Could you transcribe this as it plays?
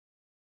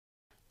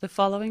The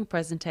following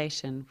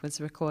presentation was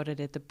recorded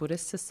at the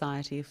Buddhist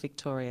Society of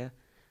Victoria,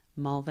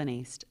 Malvern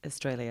East,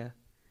 Australia.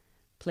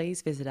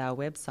 Please visit our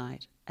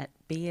website at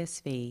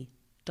bsv.net.au.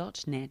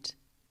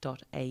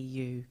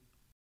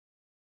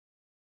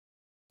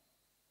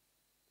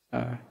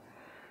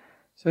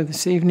 So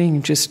this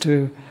evening, just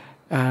to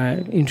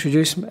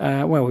introduce,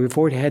 well, we've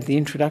already had the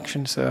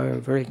introduction, so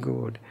very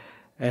good.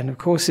 And of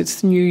course,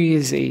 it's New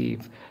Year's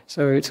Eve,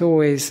 so it's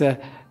always the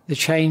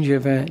change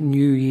of a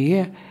new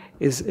year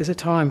is a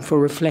time for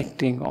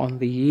reflecting on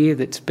the year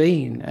that's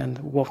been and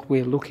what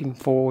we're looking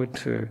forward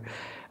to.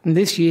 And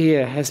this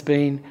year has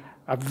been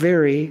a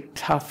very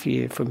tough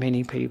year for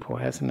many people,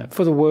 hasn't it?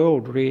 For the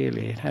world,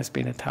 really, it has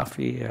been a tough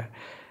year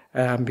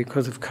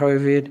because of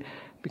COVID,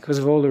 because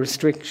of all the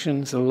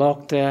restrictions, the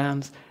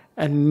lockdowns,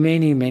 and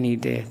many, many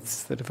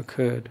deaths that have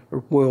occurred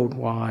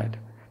worldwide.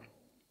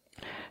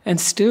 And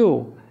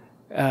still,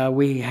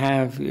 we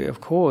have,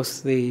 of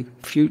course, the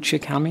future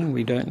coming.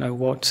 We don't know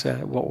what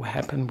will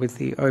happen with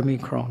the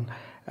Omicron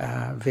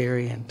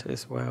variant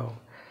as well.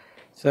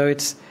 So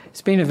it's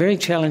been a very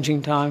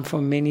challenging time for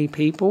many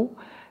people,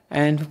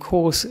 and of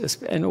course,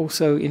 and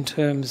also in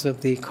terms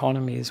of the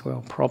economy as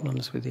well,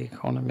 problems with the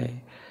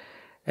economy.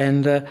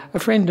 And a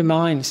friend of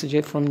mine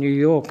from New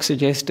York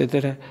suggested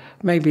that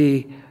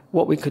maybe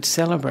what we could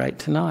celebrate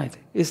tonight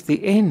is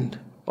the end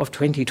of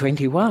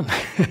 2021,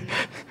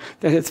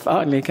 that it's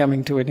finally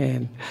coming to an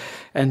end,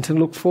 and to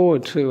look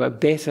forward to a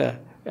better,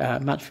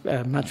 much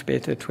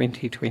better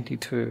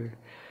 2022.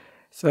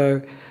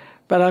 So,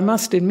 but I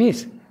must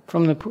admit,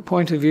 from the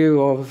point of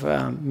view of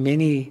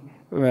many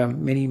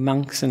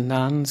monks and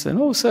nuns, and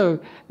also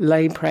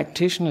lay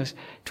practitioners,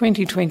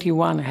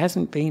 2021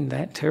 hasn't been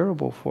that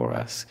terrible for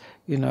us,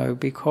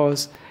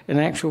 because in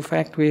actual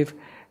fact we've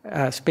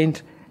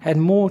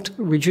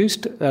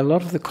reduced a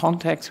lot of the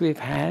contacts we've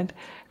had,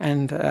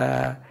 and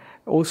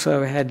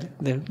also had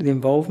the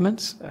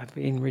involvements have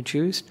been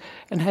reduced,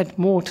 and had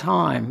more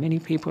time. Many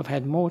people have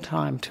had more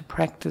time to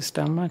practice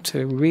Dhamma,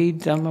 to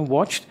read Dhamma,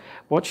 watch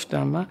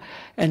Dhamma,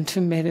 and to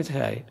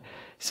meditate.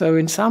 So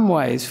in some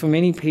ways, for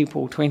many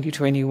people,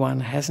 2021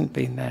 hasn't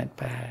been that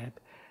bad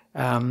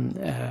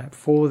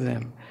for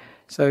them.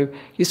 So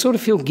you sort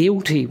of feel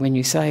guilty when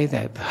you say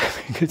that,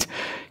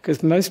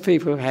 because most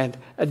people have had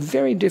a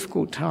very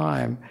difficult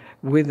time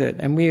with it,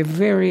 and we are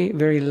very,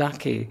 very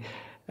lucky,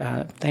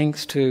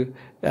 thanks to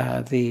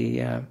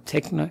the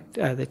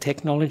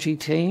technology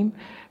team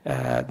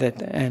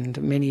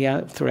and many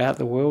throughout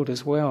the world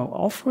as well,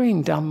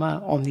 offering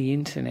Dhamma on the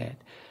internet.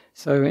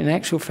 So in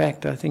actual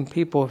fact, I think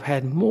people have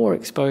had more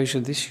exposure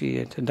this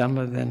year to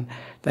Dhamma than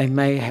they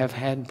may have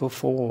had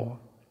before,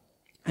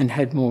 and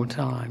had more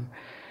time.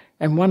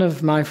 And one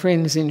of my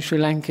friends in Sri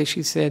Lanka,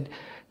 she said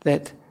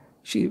that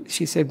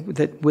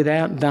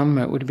without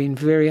Dhamma it would have been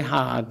very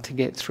hard to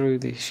get through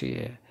this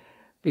year,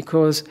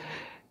 because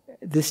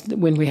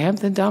when we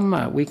have the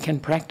Dhamma, we can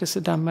practice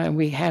the Dhamma, and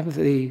we have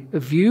the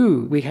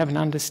view, we have an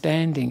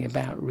understanding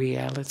about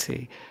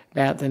reality,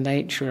 about the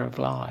nature of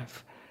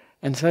life.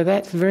 And so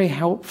that's very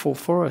helpful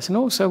for us. And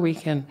also we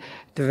can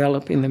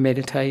develop in the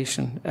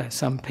meditation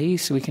some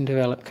peace, we can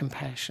develop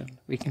compassion,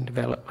 we can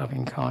develop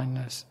loving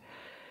kindness.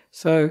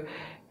 So,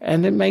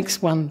 and it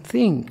makes one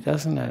think,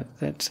 doesn't it,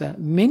 that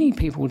many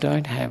people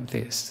don't have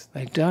this.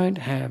 They don't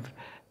have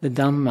the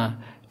Dhamma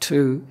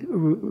to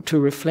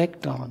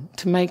reflect on,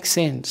 to make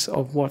sense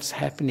of what's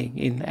happening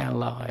in our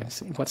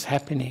lives, what's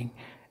happening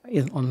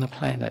on the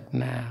planet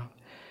now.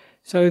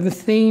 So the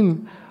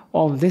theme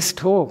of this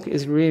talk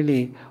is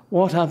really,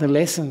 what are the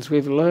lessons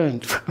we've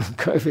learned from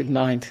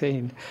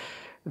COVID-19,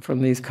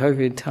 from these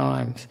COVID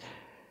times?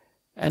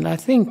 And I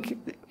think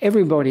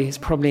everybody has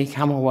probably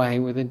come away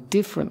with a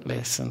different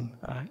lesson.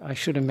 I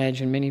should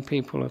imagine many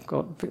people have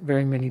got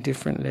very many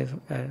different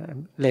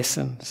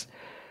lessons.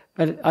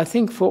 But I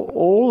think for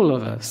all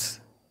of us,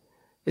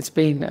 it's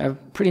been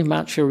pretty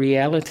much a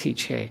reality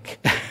check,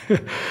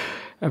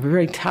 a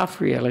very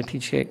tough reality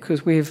check,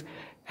 because we've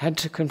had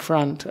to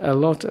confront a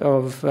lot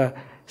of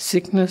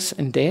sickness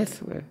and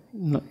death,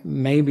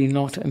 maybe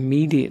not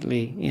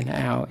immediately in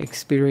our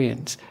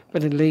experience,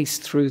 but at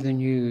least through the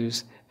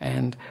news.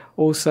 And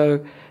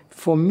also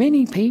for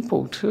many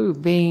people too,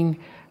 being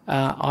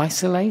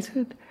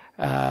isolated,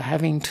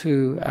 having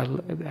to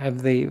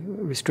have the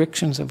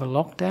restrictions of a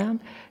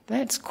lockdown,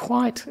 that's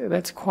quite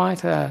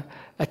a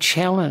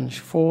challenge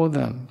for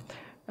them.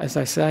 As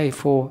I say,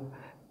 for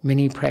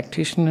many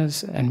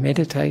practitioners and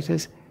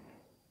meditators,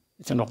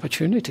 it's an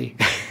opportunity.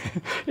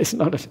 It's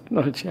not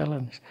a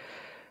challenge.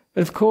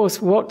 But of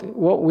course, what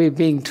we're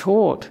being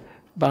taught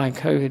by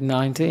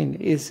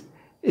COVID-19 is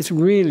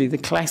really the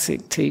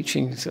classic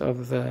teachings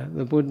of the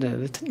Buddha,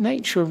 the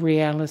nature of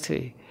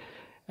reality.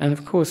 And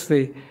of course,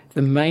 the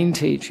main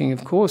teaching,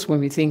 of course, when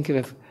we think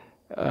of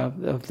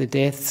the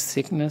death,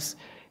 sickness,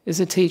 is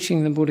a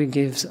teaching the Buddha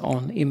gives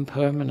on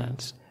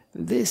impermanence.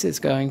 This is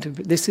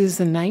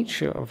the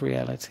nature of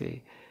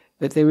reality,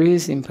 that there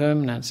is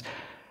impermanence,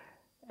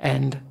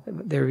 and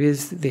there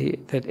is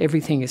that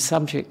everything is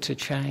subject to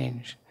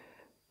change.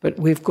 but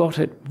we've got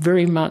it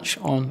very much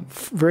on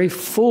very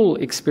full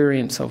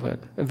experience of it,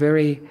 a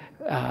very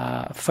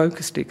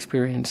focused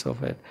experience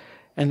of it.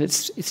 And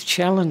it's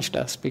challenged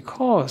us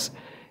because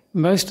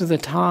most of the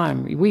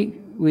time,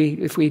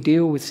 if we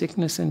deal with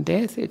sickness and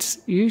death, it's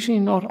usually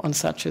not on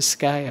such a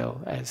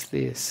scale as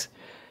this.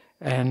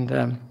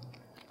 And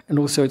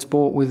also it's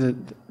brought with it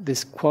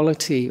this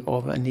quality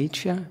of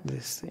anicca,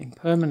 this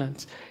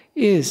impermanence,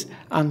 is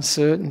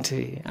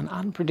uncertainty and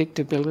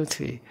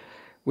unpredictability,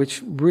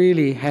 which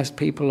really has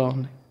people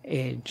on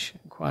edge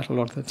quite a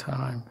lot of the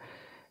time.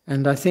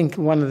 And I think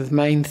one of the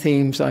main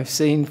themes I've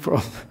seen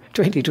from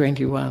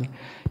 2021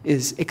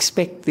 is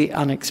expect the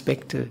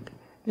unexpected.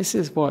 This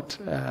is what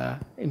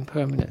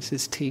impermanence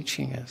is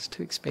teaching us,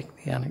 to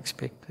expect the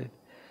unexpected.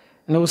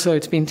 And also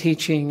it's been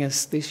teaching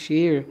us this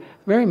year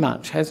very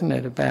much, hasn't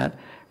it, about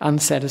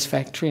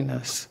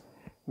unsatisfactoriness.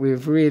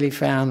 We've really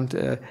found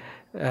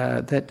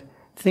that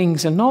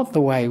things are not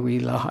the way we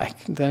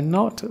like. They're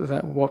not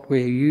what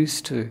we're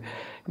used to.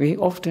 We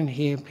often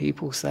hear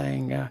people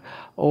saying,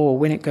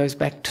 when it goes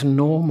back to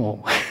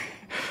normal.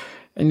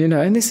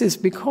 And this is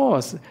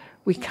because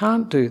we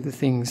can't do the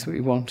things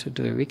we want to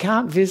do. We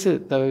can't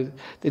visit those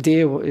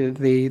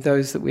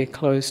that we're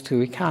close to.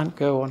 We can't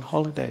go on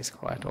holidays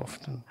quite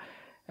often.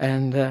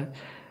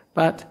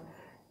 But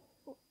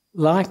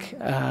like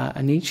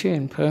anicca,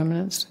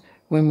 impermanence,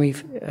 when we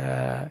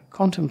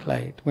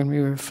contemplate, when we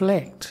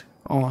reflect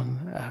on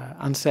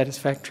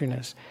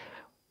unsatisfactoriness,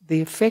 the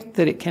effect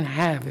that it can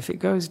have, if it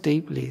goes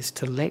deeply, is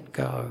to let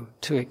go,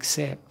 to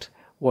accept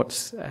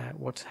what's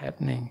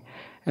happening.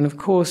 And of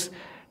course,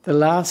 the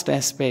last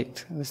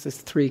aspect, there's the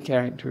three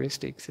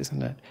characteristics,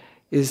 isn't it,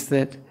 is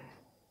that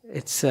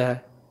it's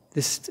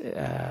this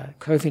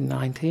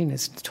COVID-19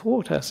 has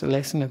taught us a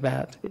lesson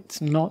about it's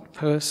not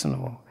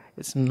personal,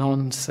 it's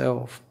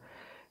non-self,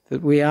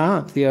 that we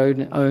aren't the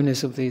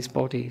owners of these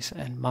bodies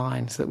and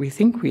minds that we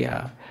think we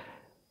are.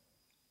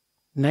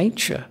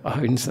 Nature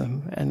owns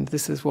them, and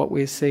this is what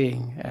we're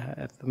seeing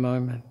at the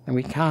moment. And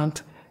we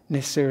can't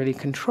necessarily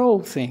control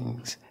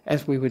things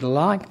as we would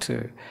like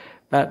to,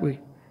 but we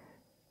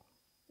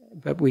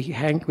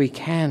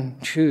can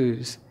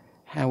choose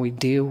how we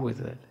deal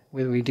with it,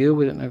 whether we deal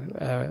with it in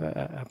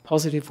a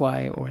positive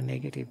way or a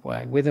negative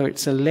way, whether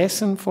it's a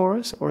lesson for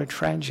us or a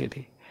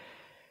tragedy.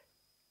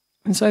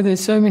 And so there's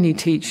so many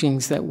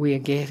teachings that we are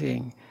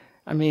getting.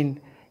 I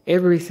mean,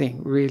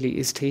 everything really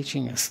is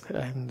teaching us,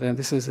 and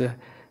this is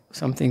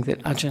something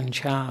that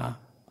Ajahn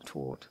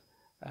taught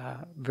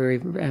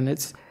and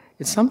it's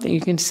something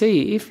you can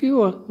see if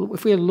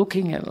we're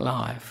looking at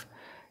life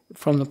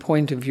from the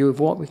point of view of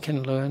what we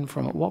can learn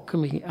from it, what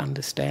can we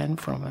understand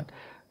from it,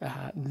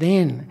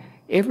 then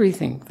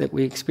everything that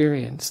we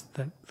experience,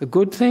 the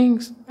good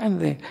things and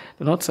the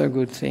not so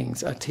good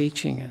things, are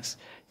teaching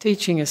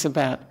us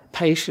about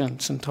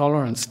patience and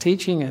tolerance,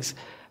 teaching us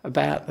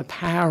about the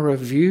power of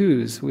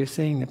views. We're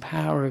seeing the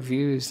power of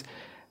views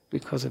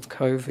because of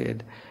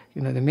COVID.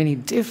 There are many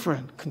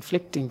different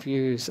conflicting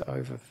views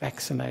over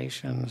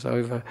vaccinations,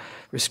 over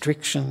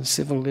restrictions,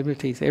 civil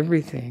liberties,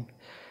 everything.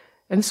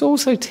 And it's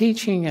also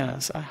teaching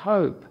us, I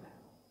hope,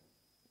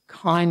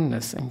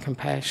 kindness and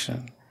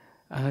compassion.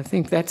 And I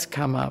think that's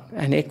come up,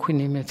 and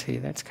equanimity,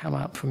 that's come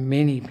up for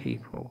many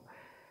people.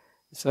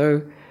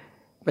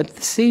 But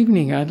this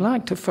evening I'd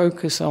like to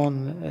focus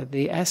on,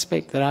 the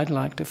aspect that I'd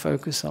like to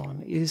focus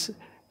on is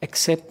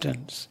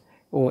acceptance,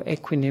 or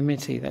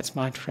equanimity. That's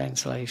my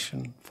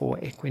translation for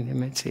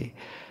equanimity.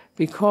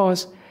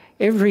 Because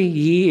every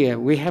year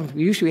we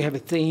usually have a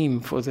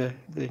theme for the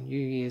New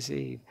Year's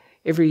Eve.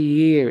 Every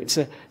year it's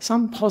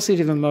some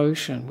positive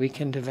emotion we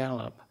can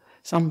develop,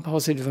 some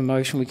positive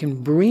emotion we can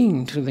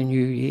bring to the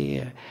new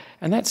year.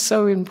 And that's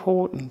so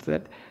important,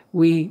 that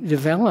we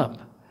develop,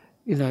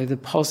 the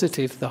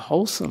positive, the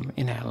wholesome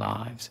in our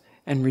lives,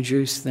 and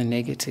reduce the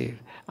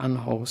negative,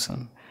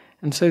 unwholesome.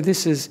 And so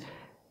this is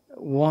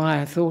why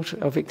I thought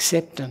of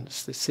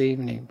acceptance this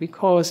evening,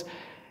 because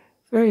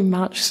very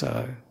much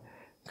so,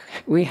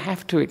 we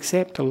have to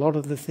accept a lot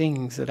of the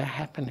things that are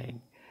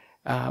happening.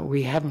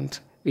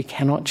 We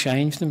cannot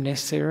change them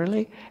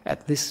necessarily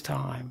at this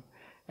time.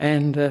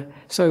 And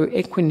so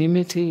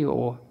equanimity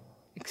or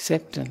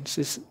acceptance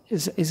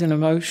is an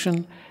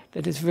emotion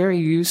that is very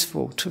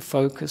useful to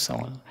focus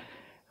on.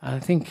 I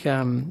think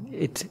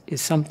it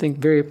is something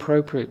very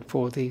appropriate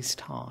for these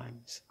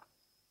times,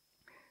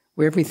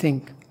 where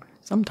everything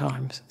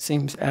sometimes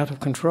seems out of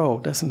control,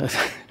 doesn't it?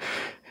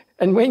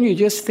 And when you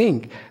just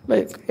think,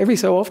 but every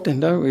so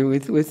often, don't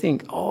we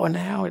think,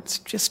 now it's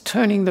just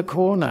turning the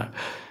corner.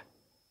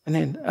 And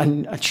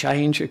then a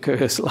change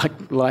occurs,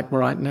 like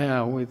right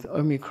now with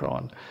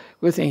Omicron.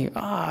 We're thinking,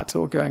 it's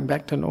all going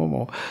back to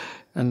normal,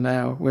 and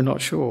now we're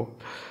not sure.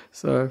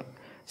 So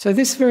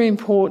this is very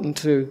important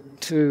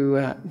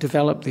to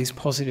develop these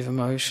positive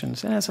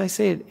emotions. And as I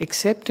said,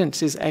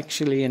 acceptance is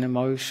actually an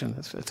emotion.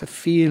 It's a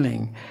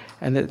feeling,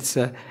 and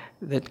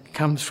that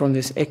comes from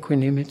this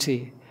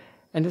equanimity.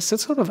 And it's a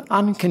sort of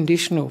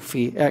unconditional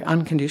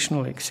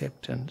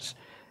acceptance.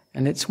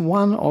 And it's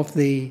one of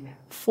the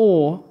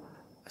 4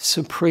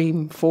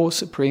 four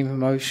supreme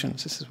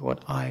emotions. This is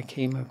what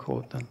Ayakema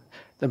called them,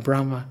 the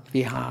Brahma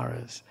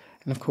Viharas.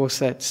 And of course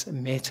that's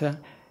metta,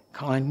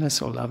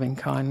 kindness or loving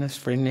kindness,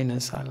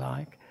 friendliness I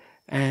like,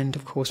 and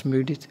of course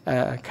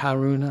mudita,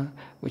 karuna,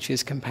 which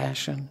is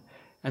compassion,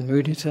 and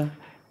mudita,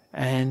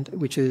 and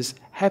which is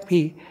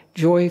happy,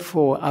 joy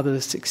for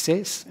others'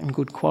 success and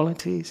good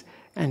qualities,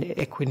 and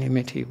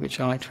equanimity, which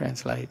I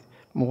translate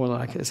more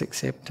like as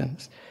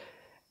acceptance.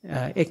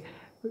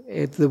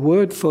 The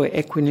word for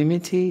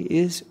equanimity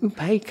is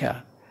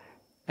upekkha.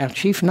 Our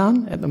chief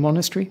nun at the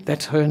monastery,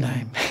 that's her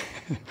name.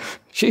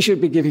 She should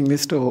be giving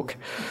this talk.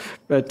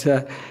 But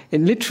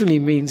it literally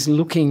means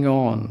looking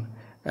on.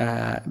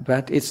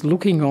 But it's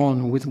looking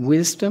on with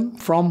wisdom,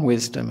 from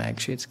wisdom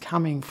actually. It's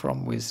coming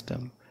from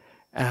wisdom.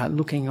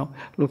 Looking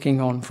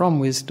on from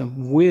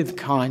wisdom with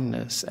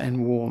kindness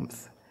and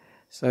warmth.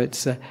 So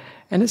it's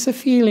a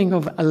feeling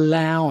of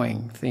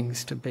allowing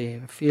things to be,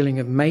 a feeling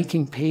of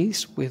making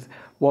peace with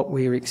what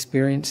we're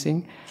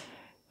experiencing.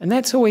 And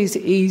that's always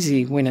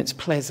easy when it's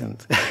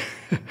pleasant.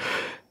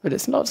 But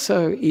it's not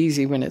so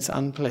easy when it's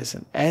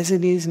unpleasant, as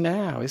it is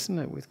now, isn't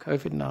it, with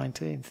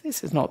COVID-19.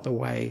 This is not the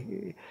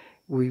way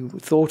we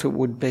thought it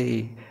would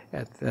be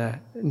at the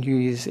New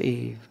Year's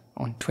Eve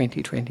on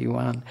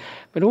 2021.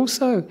 But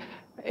also,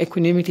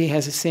 equanimity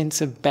has a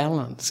sense of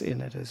balance in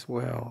it as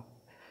well,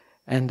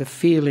 and a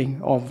feeling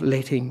of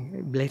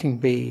letting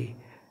be.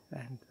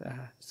 And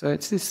so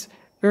it's this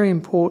very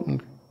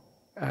important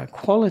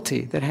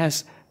quality that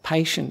has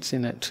patience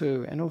in it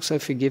too, and also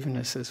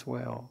forgiveness as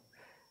well,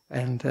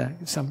 and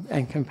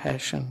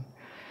compassion.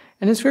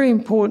 And it's very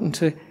important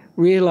to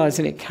realise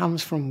that it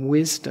comes from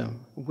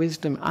wisdom,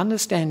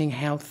 understanding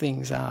how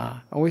things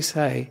are. I always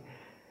say,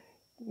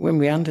 when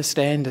we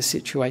understand a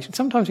situation,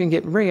 sometimes we can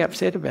get very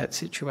upset about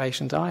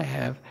situations, I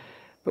have,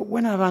 but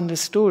when I've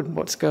understood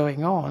what's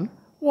going on,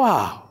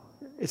 wow,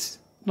 it's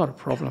not a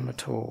problem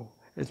at all.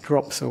 It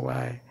drops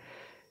away.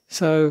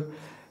 So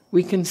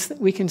we can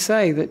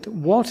say that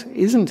what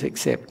isn't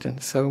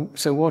acceptance,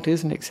 so what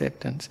isn't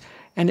acceptance?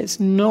 And it's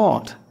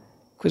not,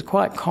 because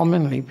quite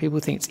commonly people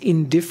think it's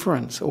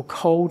indifference or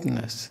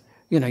coldness.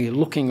 You know, you're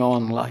looking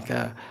on like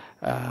a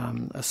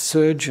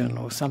surgeon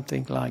or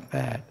something like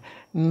that.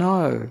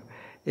 No,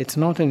 it's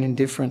not an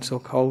indifference or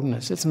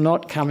coldness. It's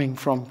not coming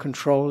from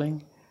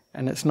controlling,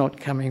 and it's not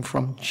coming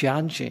from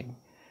judging.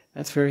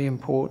 That's very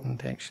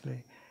important,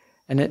 actually.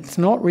 And it's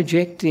not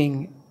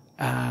rejecting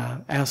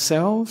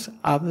ourselves,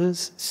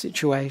 others,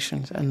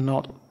 situations, and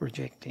not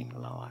rejecting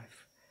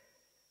life.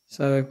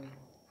 So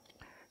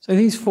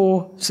these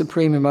four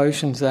supreme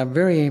emotions are a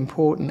very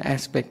important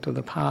aspect of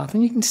the path,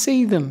 and you can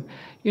see them,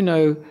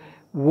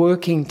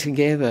 working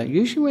together.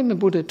 Usually when the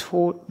Buddha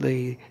taught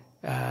the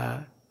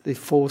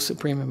four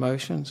supreme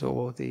emotions,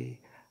 or the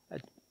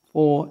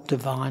four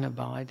divine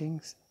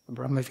abidings, the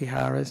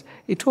Brahmaviharas,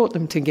 he taught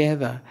them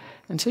together.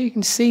 And so you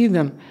can see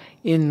them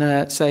in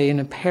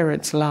a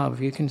parent's love.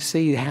 You can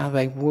see how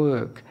they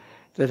work.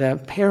 That a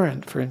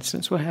parent, for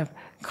instance, will have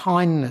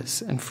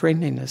kindness and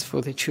friendliness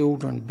for their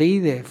children, be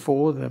there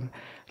for them,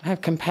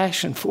 have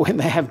compassion for when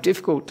they have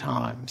difficult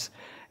times,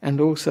 and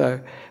also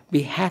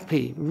be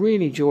happy,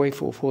 really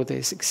joyful for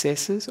their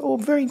successes or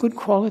very good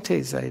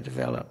qualities they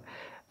develop.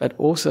 But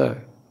also,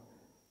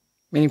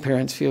 many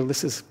parents feel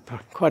this is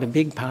quite a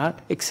big part,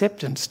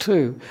 acceptance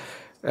too,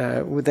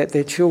 that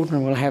their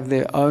children will have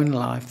their own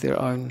life, their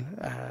own,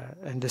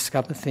 and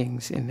discover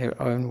things in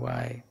their own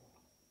way.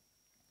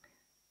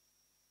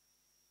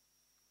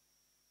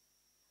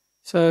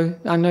 So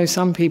I know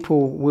some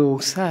people will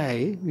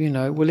say,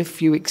 well, if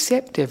you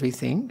accept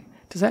everything,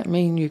 does that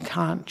mean you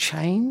can't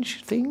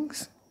change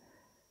things?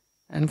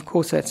 And of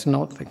course that's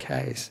not the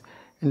case.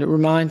 And it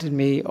reminded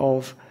me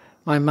of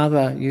my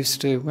mother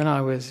used to, when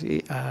I was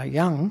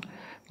young,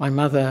 my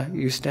mother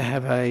used to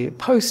have a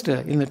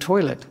poster in the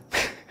toilet.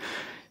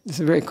 This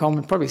is very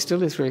common, probably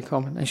still is very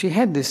common. And she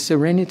had this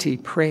serenity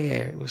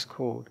prayer, it was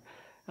called.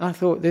 And I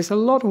thought, there's a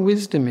lot of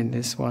wisdom in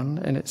this one.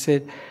 And it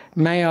said,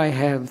 may I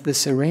have the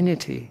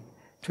serenity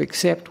to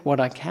accept what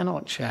I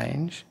cannot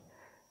change,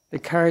 the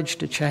courage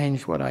to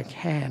change what I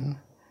can,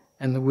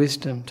 and the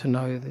wisdom to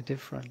know the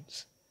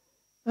difference.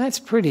 And that's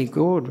pretty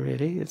good,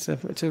 really. It's a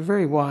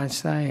very wise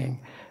saying,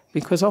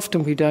 because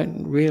often we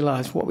don't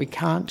realise what we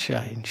can't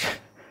change.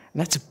 And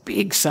that's a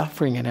big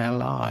suffering in our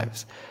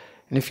lives.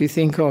 And if you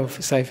think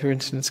of, say, for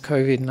instance,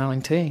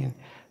 COVID-19,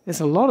 there's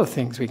a lot of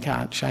things we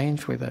can't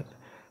change with it.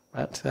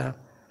 But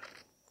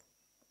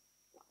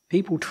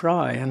people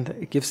try, and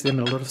it gives them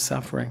a lot of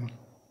suffering.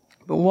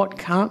 But what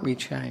can't we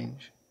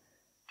change?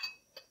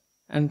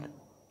 And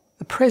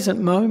the present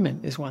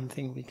moment is one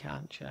thing we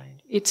can't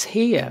change. It's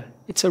here.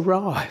 It's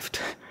arrived.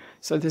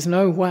 So there's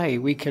no way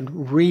we can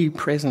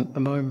re-present the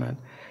moment.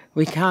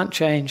 We can't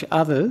change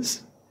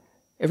others.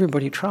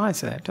 Everybody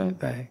tries that, don't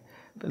they?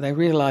 But they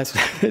realise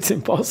it's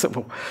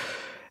impossible.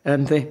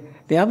 And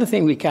the other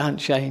thing we can't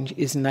change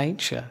is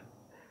nature.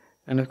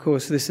 And of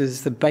course this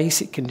is the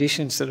basic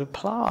conditions that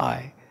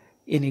apply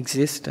in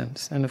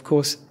existence. And of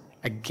course,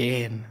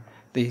 again,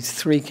 these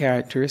three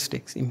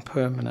characteristics,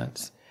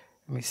 impermanence.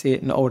 And we see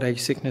it in old age,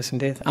 sickness and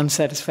death,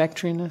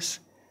 unsatisfactoriness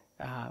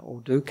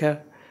or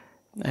dukkha.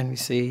 And we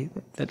see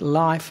that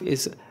life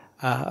is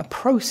a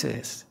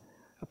process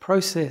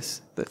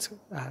that's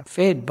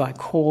fed by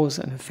cause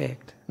and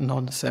effect,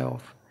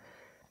 non-self.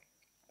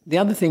 The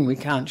other thing we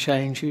can't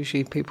change,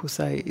 usually people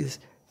say, is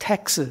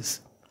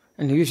taxes.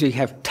 And you usually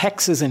have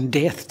taxes and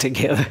death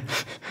together.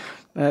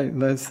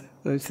 Those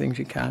things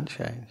you can't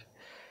change.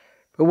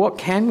 But what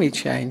can we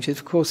change is,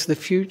 of course, the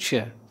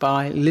future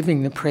by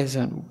living the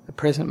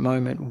present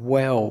moment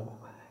well.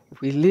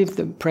 If we live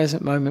the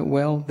present moment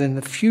well, then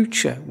the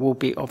future will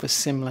be of a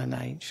similar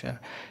nature.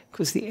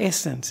 Because the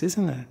essence,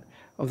 isn't it,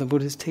 of the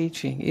Buddha's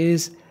teaching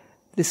is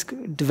this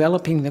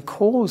developing the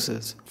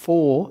causes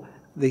for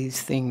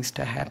these things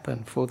to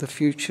happen, for the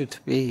future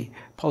to be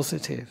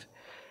positive.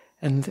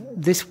 And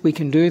we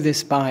can do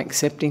this by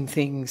accepting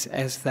things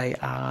as they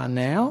are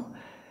now,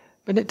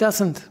 but it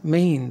doesn't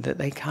mean that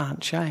they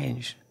can't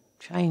change.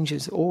 Change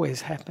is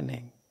always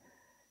happening.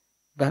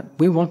 But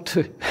we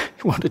wanted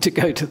to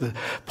go to the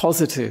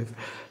positive.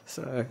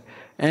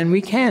 And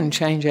we can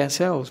change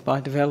ourselves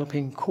by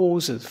developing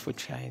causes for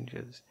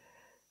changes.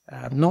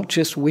 Not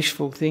just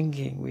wishful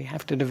thinking. We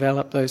have to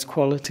develop those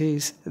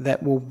qualities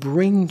that will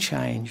bring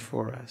change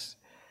for us.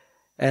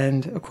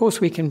 And of course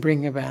we can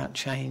bring about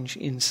change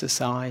in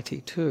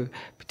society too,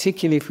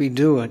 particularly if we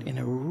do it in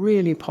a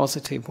really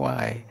positive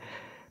way.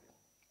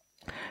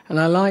 And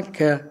I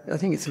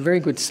think it's a very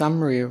good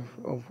summary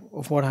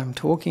of what I'm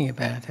talking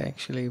about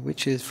actually,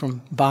 which is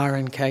from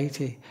Byron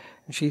Katie.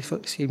 And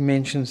she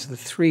mentions the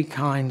 3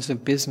 kinds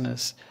of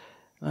business.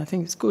 And I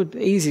think it's good,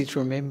 easy to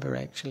remember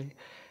actually.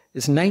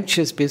 There's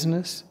nature's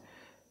business,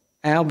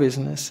 our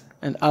business,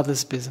 and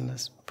others'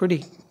 business.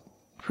 Pretty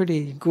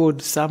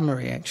good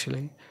summary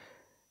actually.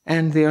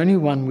 And the only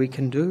one we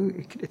can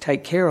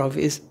take care of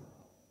is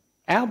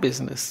our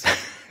business.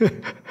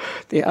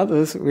 The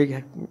others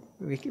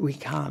we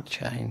can't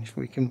change.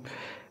 We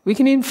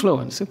can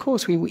influence. Of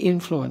course, we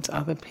influence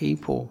other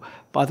people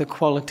by the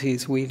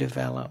qualities we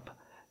develop,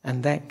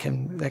 and that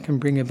can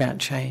bring about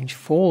change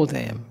for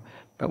them.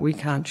 But we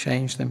can't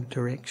change them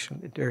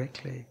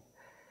directly.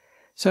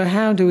 So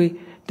how do we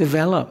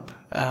develop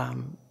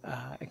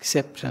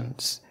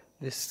acceptance?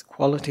 This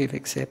quality of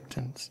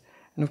acceptance.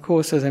 And of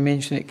course, as I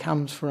mentioned, it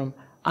comes from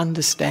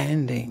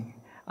understanding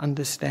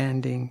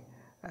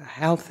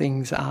how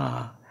things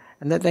are,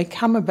 and that they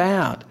come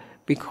about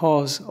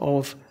because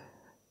of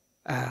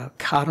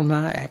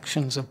karma,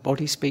 actions of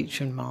body, speech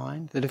and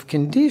mind that have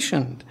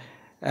conditioned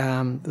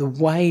the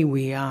way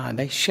we are.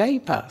 They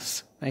shape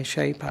us,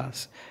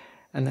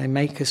 and they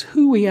make us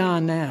who we are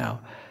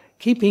now,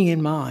 keeping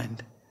in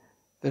mind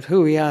that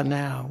who we are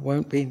now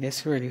won't be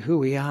necessarily who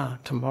we are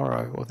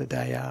tomorrow or the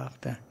day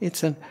after.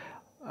 It's an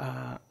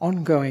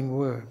ongoing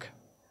work.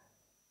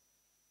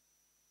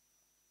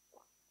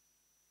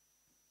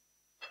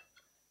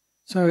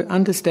 So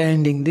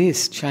understanding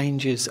this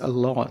changes a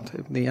lot,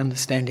 the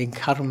understanding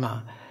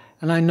karma.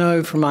 And I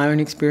know from my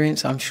own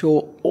experience, I'm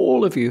sure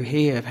all of you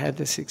here have had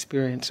this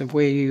experience of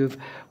where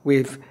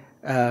we've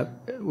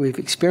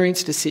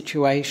experienced a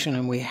situation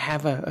and we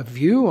have a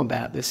view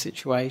about this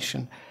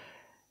situation,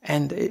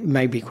 and it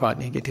may be quite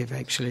negative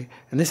actually.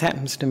 And this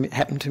happened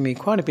to me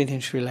quite a bit in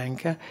Sri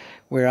Lanka,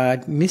 where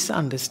I'd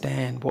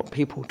misunderstand what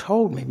people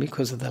told me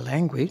because of the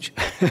language.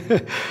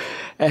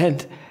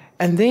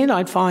 And then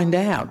I'd find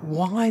out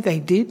why they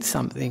did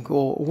something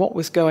or what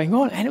was going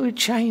on, and it would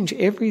change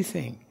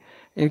everything.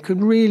 And you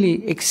could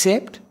really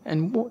accept,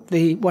 and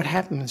what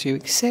happens, you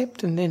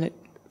accept and then it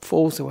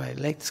falls away,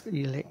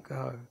 you let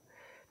go.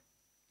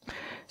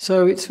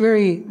 So it's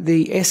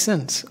the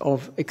essence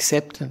of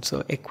acceptance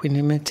or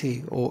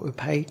equanimity or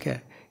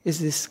upekkha is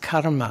this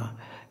karma.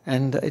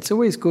 And it's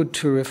always good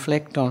to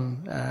reflect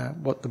on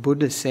what the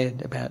Buddha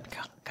said about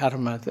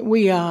karma, that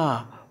we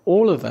are,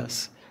 all of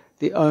us,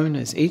 the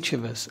owners, each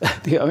of us,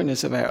 the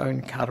owners of our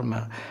own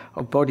karma,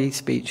 of body,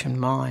 speech and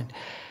mind.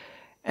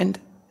 And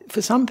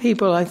for some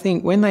people, I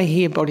think, when they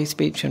hear body,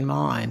 speech and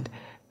mind,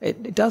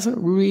 it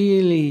doesn't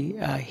really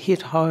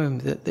hit home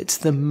that it's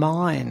the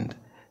mind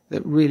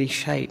that really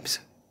shapes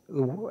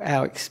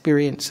our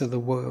experience of the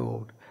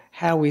world,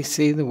 how we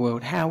see the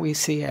world, how we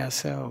see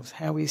ourselves,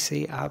 how we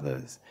see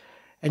others.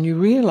 And you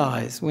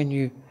realise when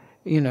you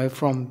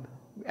from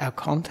our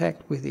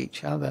contact with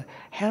each other,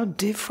 how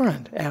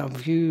different our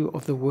view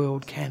of the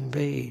world can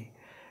be.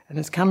 And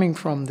it's coming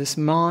from this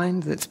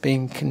mind that's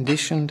being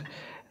conditioned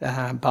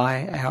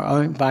by our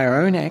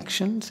own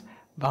actions,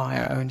 by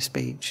our own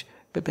speech,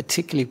 but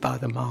particularly by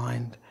the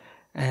mind,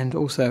 and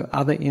also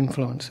other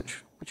influences,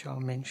 which I'll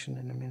mention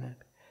in a minute.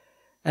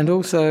 And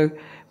also,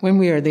 when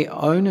we are the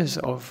owners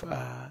of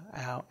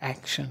our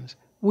actions,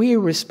 we're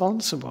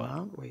responsible,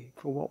 aren't we,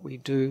 for what we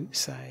do,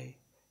 say,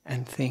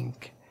 and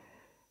think.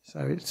 So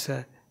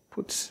it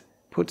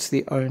puts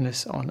the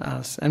onus on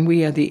us, and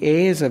we are the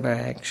heirs of our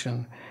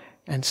action.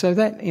 And so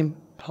that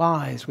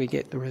implies we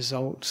get the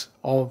results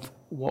of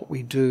what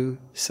we do,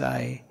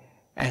 say,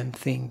 and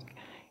think.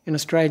 In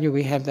Australia,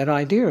 we have that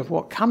idea of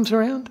what comes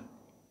around,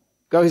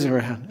 goes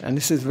around, and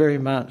this is very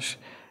much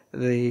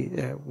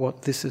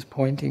what this is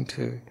pointing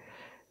to,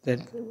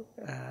 that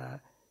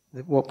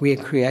what we're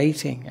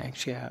creating,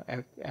 actually,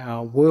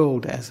 our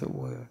world, as it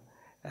were,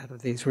 out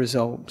of these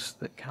results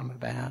that come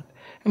about.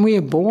 And we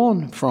are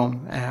born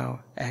from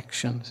our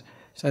actions,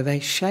 so they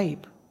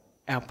shape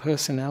our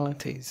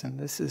personalities, and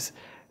this is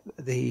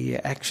the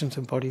actions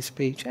of body,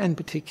 speech, and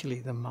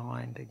particularly the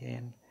mind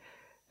again.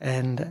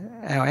 And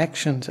our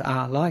actions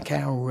are like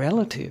our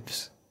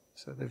relatives,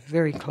 so they're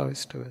very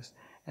close to us,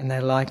 and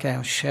they're like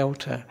our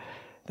shelter.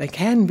 They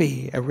can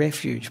be a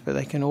refuge, but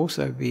they can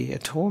also be a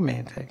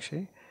torment,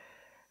 actually.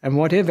 And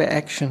whatever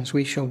actions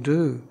we shall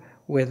do,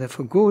 whether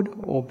for good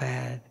or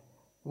bad,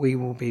 we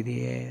will be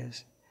the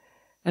heirs.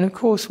 And of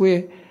course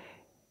we're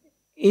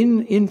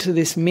into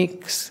this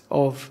mix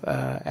of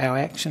our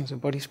actions of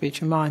body,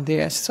 speech and mind.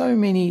 There are so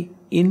many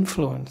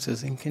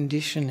influences and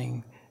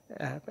conditioning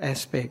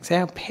aspects.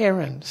 Our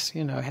parents,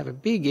 have a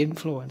big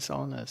influence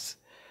on us.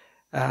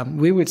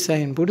 We would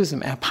say in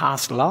Buddhism, our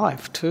past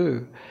life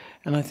too.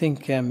 And I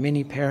think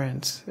many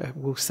parents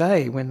will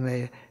say when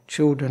their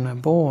children are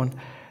born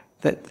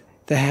that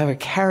they have a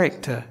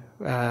character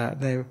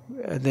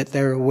that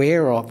they're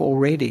aware of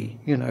already,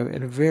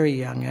 at a very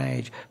young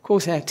age. Of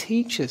course, our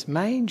teachers,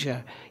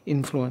 major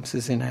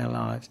influences in our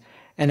lives,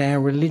 and our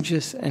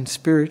religious and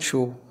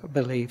spiritual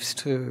beliefs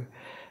too.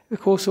 Of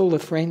course, all the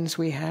friends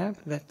we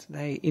have, that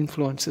they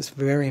influence us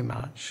very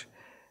much,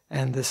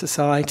 and the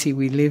society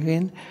we live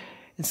in.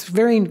 It's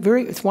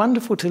it's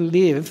wonderful to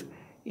live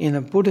in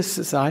a Buddhist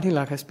society.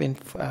 Like I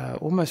spent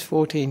almost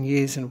 14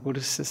 years in a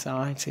Buddhist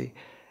society,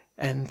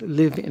 and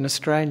live in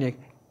Australia.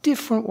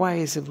 Different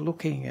ways of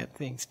looking at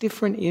things,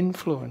 different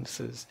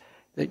influences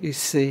that you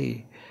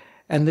see.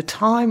 And the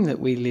time that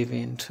we live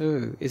in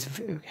too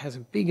has a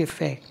big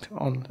effect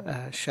on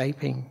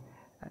shaping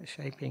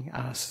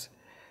us,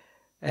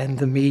 and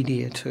the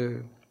media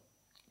too.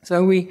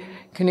 So we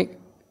can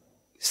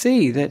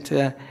see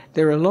that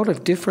there are a lot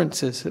of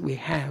differences that we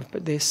have,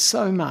 but there's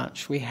so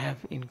much we have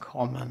in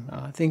common.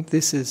 I think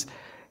this is,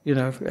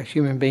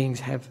 human beings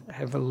have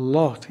a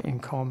lot in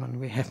common.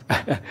 We have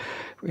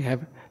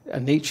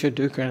anicca,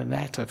 dukkha and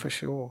anatta for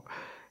sure.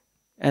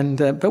 And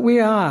but we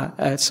are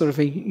sort of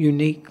a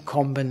unique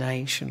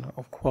combination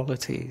of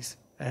qualities.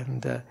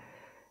 And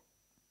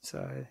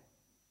so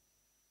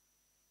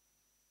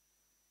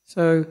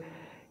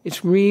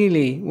it's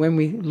really, when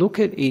we look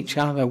at each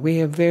other,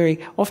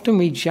 often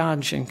we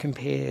judge and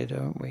compare,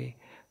 don't we?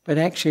 But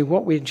actually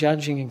what we're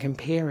judging and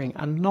comparing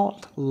are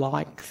not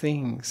like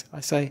things. I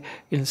say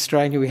in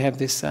Australia we have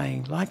this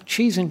saying, like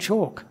cheese and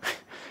chalk.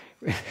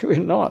 We're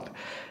not.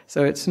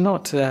 So it's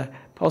not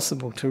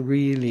possible to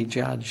really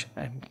judge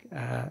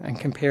and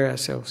compare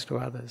ourselves to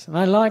others. And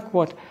I like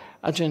what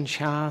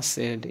Ajahn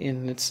said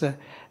it's a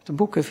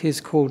book of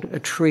his called A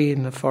Tree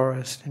in the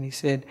Forest, and he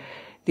said,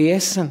 the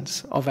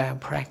essence of our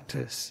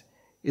practice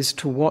is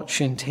to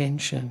watch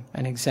intention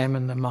and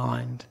examine the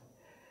mind.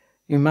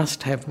 You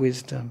must have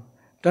wisdom.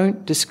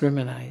 Don't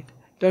discriminate.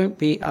 Don't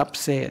be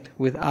upset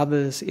with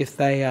others if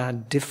they are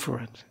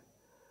different.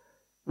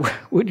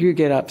 Would you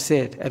get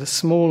upset at a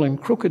small and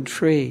crooked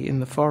tree in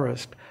the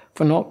forest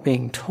for not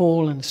being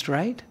tall and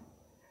straight,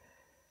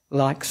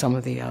 like some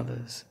of the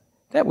others?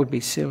 That would be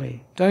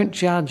silly. Don't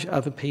judge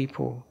other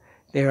people.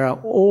 There are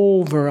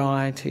all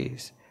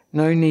varieties.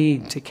 No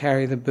need to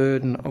carry the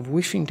burden of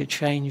wishing to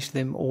change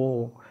them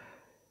all.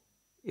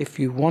 If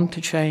you want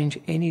to change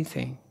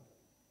anything,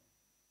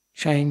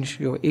 change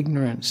your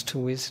ignorance to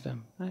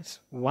wisdom. That's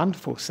a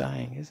wonderful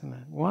saying, isn't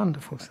it?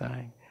 Wonderful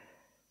saying.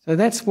 So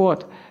that's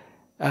what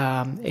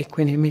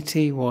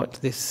equanimity, what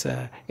this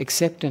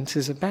acceptance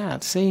is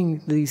about,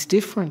 seeing these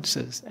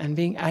differences and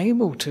being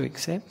able to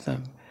accept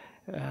them,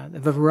 the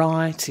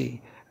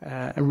variety,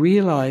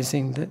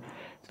 realising that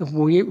the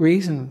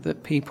reason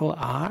that people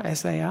are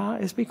as they are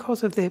is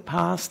because of their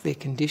past, their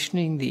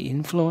conditioning, the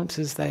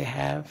influences they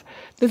have,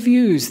 the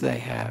views they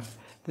have.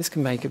 This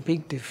can make a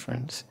big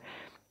difference.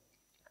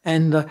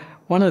 And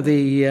one of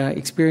the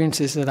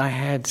experiences that I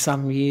had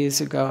some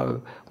years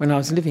ago when I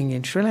was living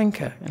in Sri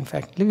Lanka, in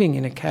fact living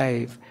in a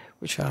cave,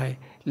 which I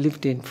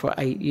lived in for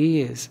 8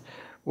 years,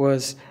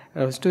 was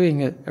I was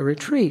doing a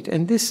retreat,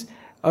 and it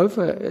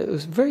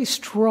was a very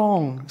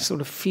strong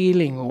sort of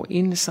feeling or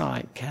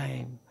insight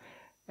came,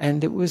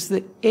 and it was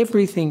that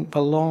everything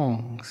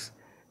belongs.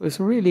 It was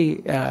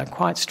really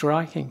quite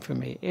striking for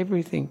me.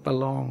 Everything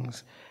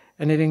belongs,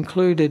 and it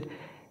included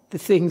the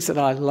things that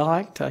I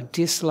liked, I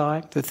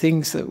disliked, the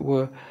things that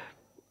were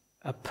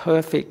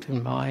perfect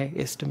in my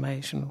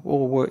estimation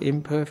or were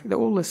imperfect, they're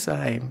all the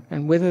same.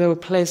 And whether they were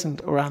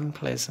pleasant or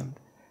unpleasant,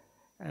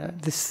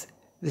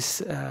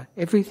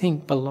 everything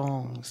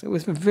belongs. It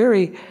was a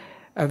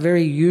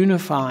very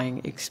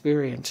unifying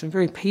experience, a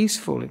very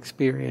peaceful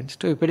experience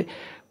too. But it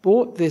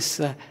brought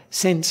this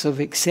sense of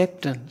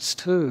acceptance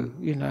too,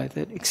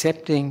 that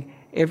accepting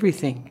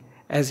everything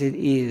as it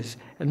is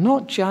and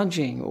not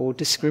judging or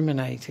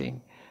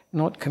discriminating,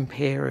 not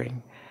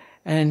comparing.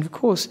 And of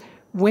course,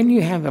 when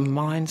you have a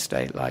mind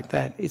state like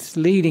that, it's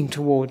leading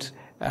towards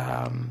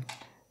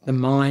the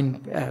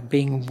mind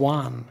being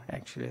one,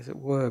 actually, as it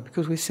were,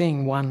 because we're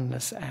seeing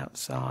oneness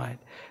outside.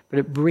 But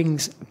it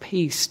brings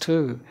peace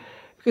too.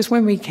 Because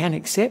when we can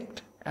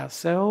accept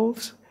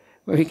ourselves,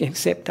 when we can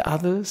accept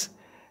others,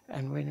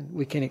 and when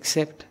we can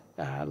accept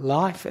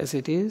life as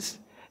it is,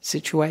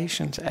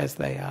 situations as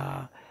they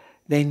are,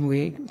 then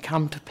we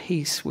come to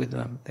peace with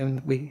them.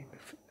 Then we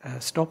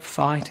stop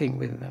fighting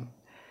with them.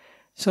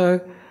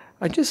 So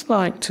I'd just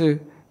like to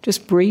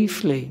just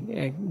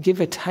briefly give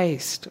a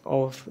taste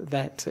of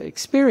that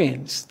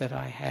experience that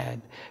I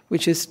had,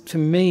 which is to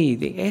me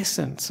the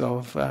essence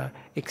of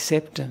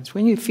acceptance.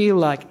 When you feel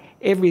like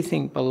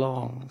everything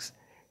belongs,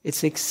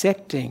 it's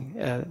accepting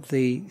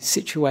the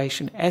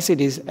situation as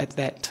it is at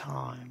that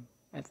time,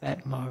 at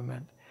that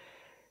moment.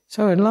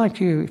 So I'd like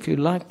you, if you'd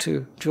like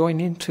to join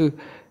in, to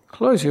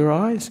close your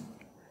eyes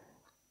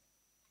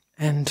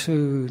and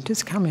to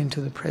just come into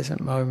the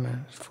present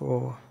moment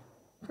for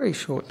a very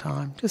short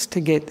time, just to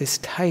get this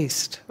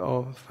taste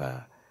of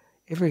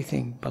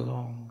everything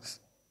belongs.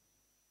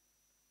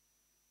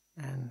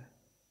 And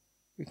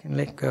we can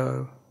let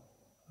go of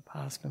the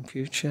past and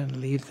future and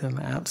leave them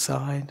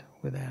outside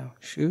with our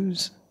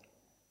shoes.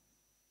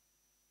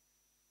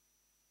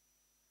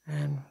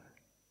 And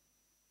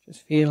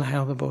just feel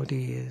how the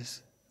body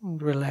is,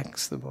 and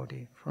relax the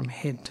body from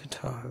head to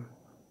toe.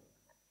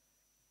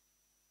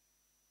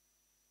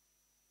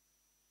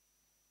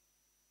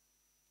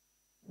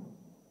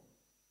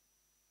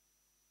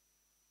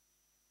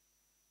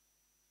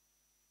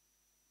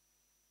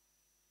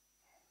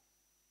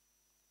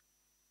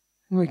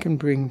 And we can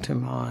bring to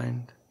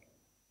mind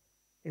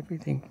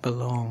everything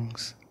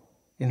belongs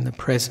in the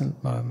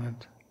present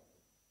moment.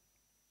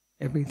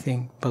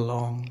 Everything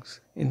belongs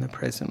in the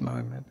present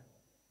moment,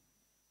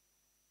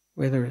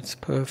 whether it's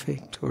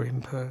perfect or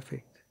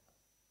imperfect.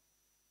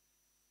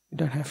 You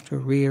don't have to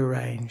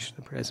rearrange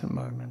the present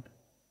moment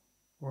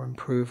or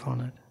improve on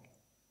it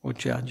or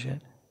judge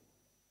it.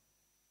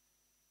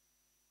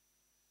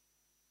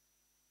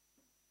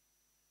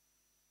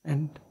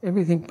 And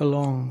everything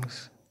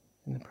belongs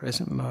in the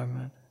present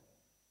moment,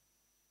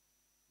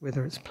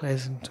 whether it's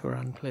pleasant or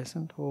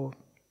unpleasant or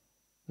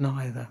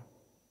neither.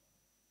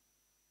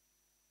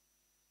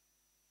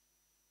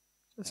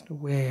 Just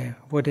aware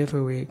of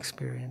whatever we're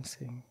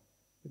experiencing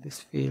with this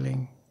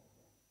feeling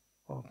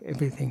of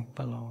everything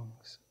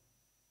belongs.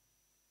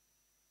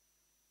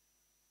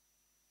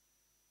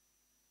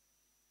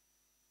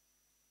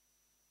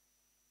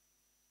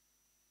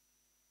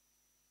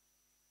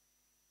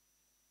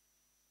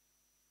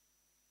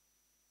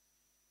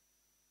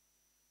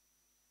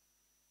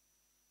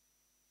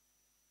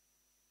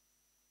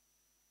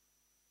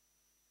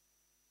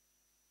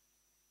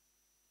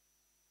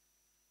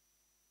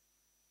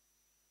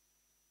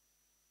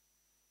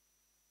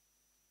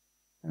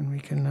 And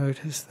we can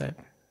notice that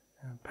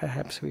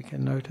perhaps we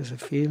can notice a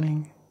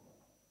feeling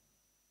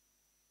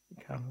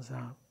that comes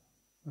up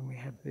when we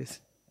have this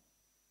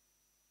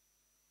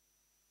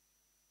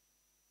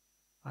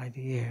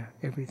idea,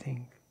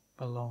 everything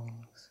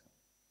belongs.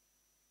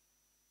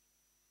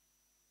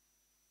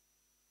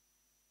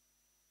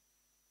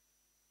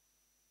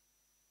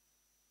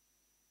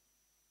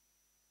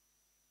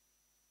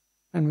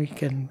 And we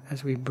can,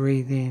 as we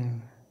breathe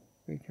in,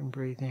 we can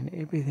breathe in,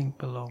 everything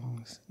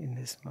belongs in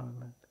this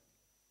moment.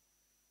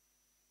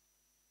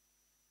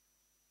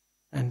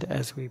 And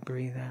as we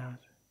breathe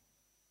out,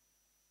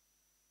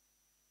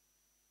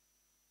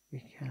 we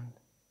can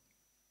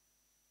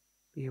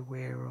be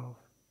aware of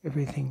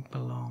everything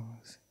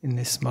belongs in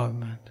this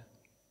moment.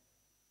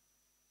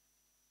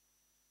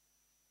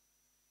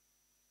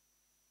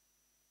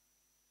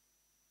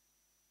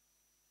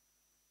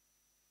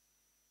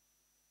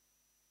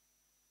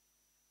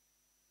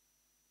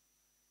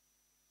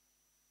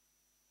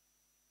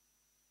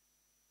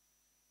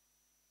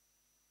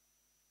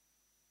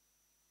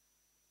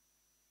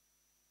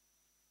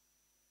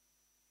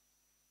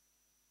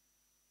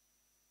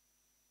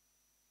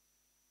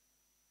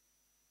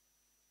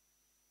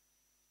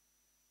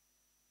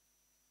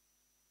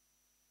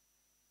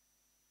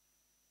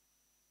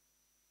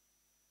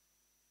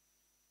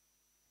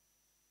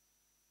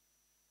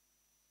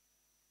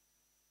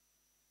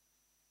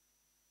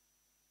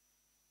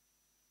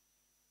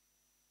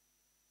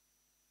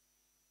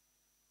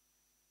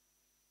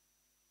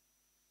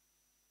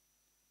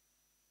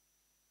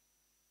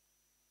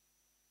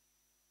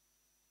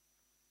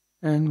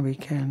 And we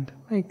can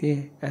make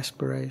the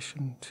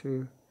aspiration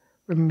to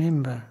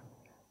remember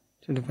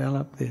to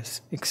develop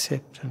this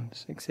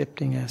acceptance,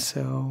 accepting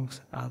ourselves,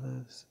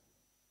 others,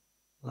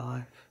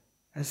 life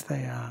as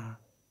they are,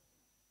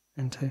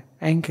 and to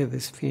anchor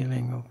this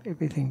feeling of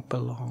everything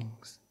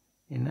belongs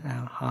in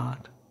our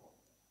heart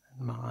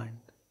and mind.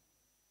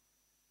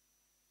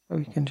 So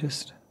we can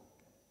just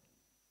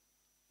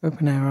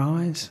open our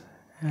eyes,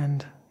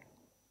 and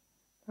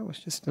that was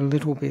just a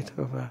little bit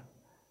of a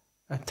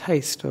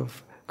taste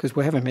of, because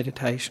we'll have a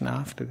meditation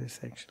after this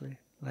actually,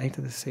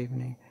 later this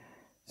evening.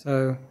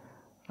 So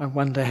I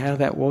wonder how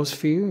that was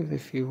for you,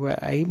 if you were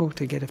able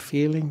to get a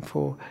feeling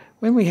for,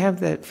 when we have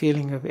that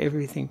feeling of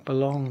everything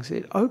belongs,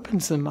 it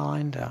opens the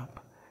mind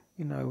up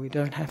we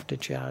don't have to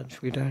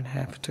judge, we don't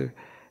have to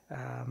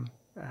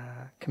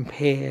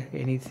compare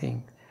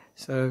anything.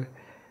 So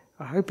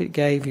I hope it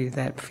gave you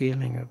that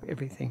feeling of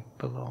everything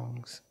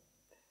belongs.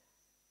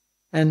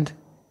 And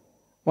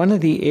one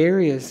of the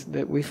areas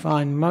that we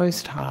find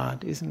most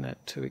hard, isn't it,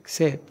 to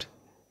accept?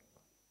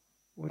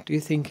 What do you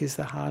think is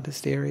the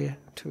hardest area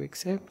to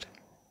accept?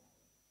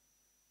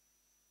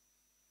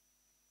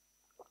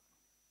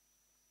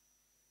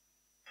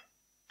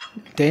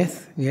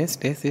 Death, yes,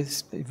 death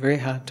is very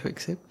hard to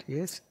accept,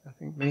 yes. I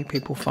think many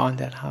people find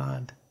that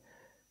hard.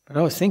 But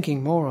I was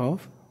thinking more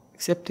of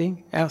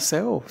accepting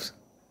ourselves.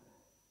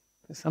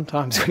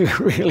 Sometimes we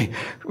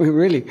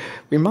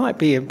might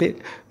be a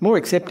bit more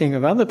accepting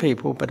of other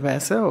people, but of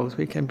ourselves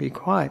we can be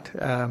quite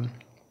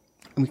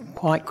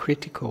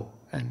critical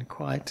and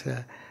quite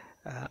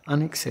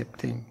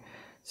unaccepting.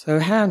 So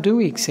how do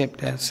we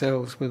accept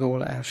ourselves with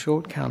all our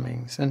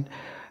shortcomings? And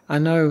I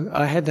know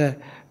I had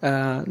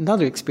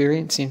another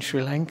experience in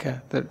Sri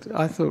Lanka that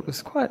I thought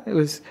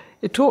was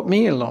it taught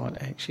me a lot,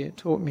 actually. It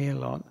taught me a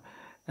lot.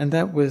 And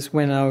that was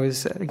when I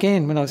was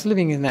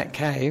living in that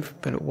cave,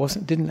 but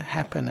didn't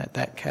happen at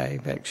that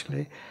cave,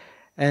 actually.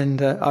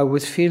 And I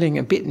was feeling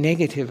a bit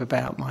negative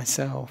about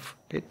myself,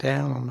 a bit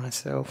down on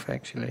myself,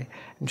 actually,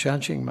 and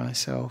judging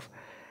myself.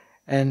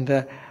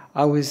 And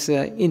I was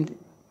of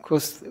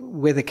course,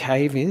 where the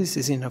cave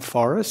is in a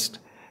forest,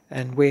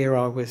 and where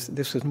I was,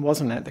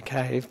 wasn't at the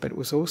cave, but it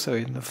was also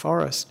in the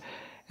forest.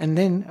 And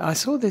then I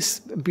saw this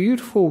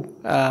beautiful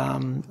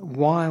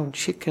wild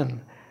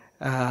chicken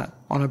on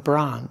a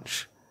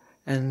branch.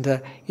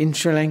 And in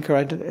Sri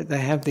Lanka, they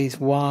have these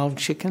wild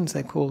chickens.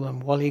 They call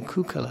them wali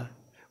kukala.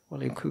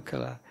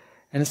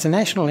 And it's a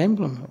national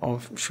emblem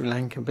of Sri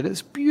Lanka. But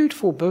it's a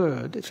beautiful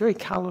bird. It's very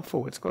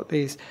colourful. It's got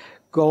these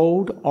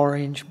gold,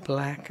 orange,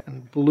 black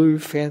and blue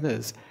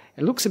feathers.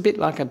 It looks a bit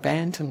like a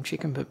bantam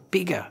chicken, but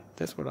bigger.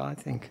 That's what I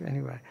think,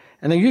 anyway.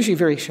 And they're usually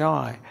very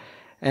shy.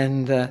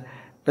 And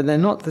but they're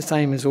not the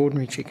same as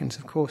ordinary chickens,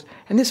 of course.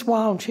 And this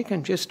wild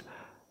chicken just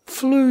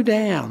flew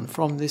down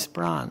from this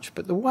branch.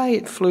 But the way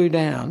it flew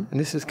down, and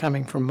this is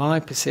coming from my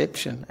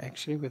perception,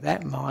 actually, with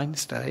that mind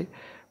state,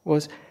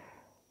 was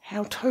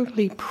how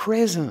totally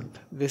present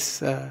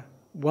this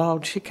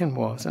wild chicken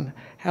was, and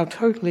how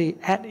totally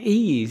at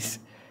ease,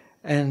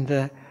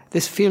 and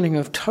this feeling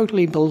of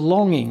totally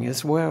belonging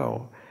as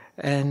well.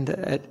 And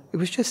it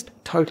was just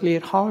totally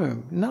at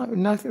home,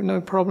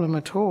 no problem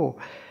at all.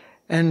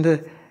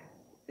 And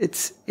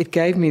it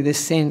gave me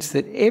this sense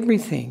that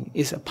everything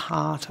is a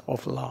part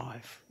of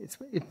life.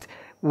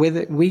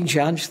 Whether we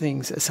judge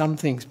some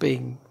things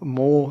being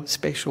more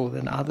special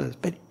than others,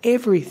 but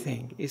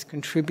everything is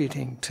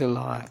contributing to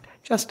life,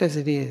 just as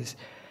it is.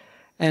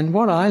 And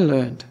what I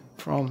learned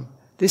from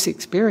this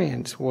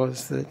experience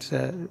was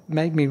that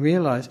made me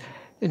realise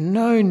there's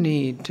no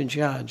need to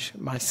judge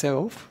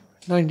myself,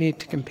 no need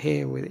to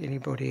compare with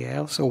anybody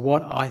else or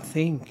what I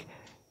think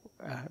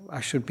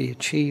I should be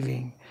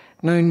achieving.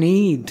 No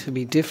need to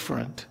be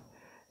different,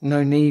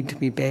 no need to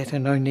be better,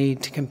 no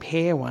need to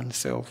compare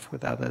oneself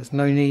with others,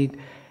 no need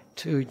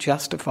to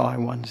justify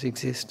one's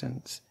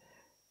existence.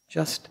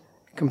 Just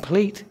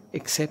complete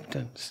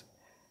acceptance.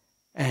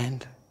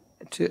 And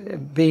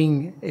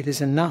it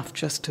is enough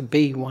just to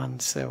be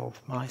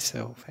oneself,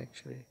 myself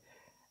actually.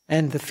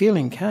 And the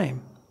feeling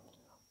came,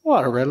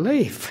 what a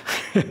relief.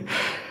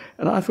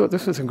 And I thought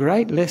this was a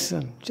great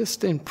lesson,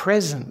 just in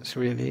presence,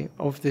 really,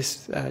 of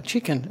this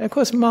chicken. Of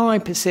course, my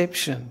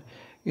perception,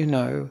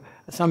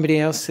 somebody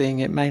else seeing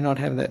it may not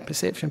have that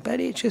perception, but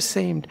it just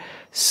seemed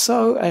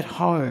so at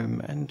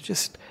home and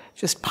just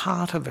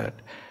part of it,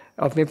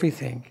 of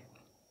everything.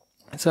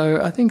 So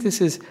I think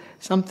this is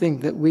something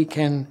that we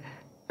can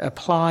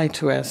apply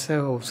to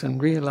ourselves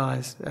and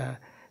realise that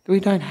we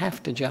don't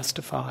have to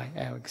justify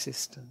our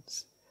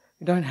existence.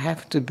 We don't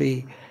have to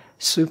be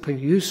super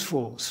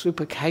useful,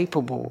 super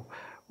capable,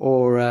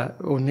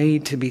 or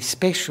need to be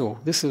special.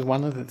 This is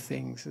one of the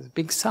things. There's a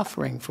big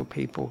suffering for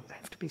people. They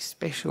have to be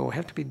special,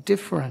 have to be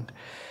different,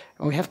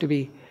 and we have to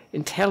be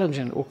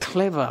intelligent or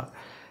clever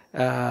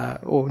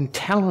or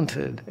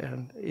talented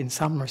in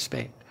some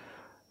respect,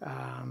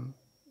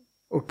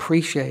 or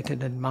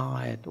appreciated,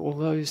 admired, all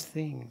those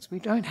things. We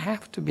don't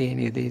have to be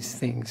any of these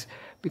things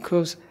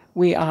because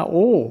we are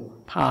all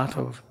part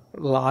of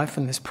life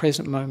in this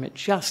present moment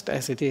just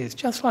as it is,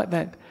 just like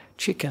that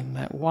chicken,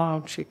 that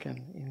wild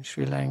chicken in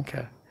Sri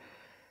Lanka.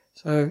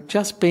 So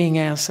just being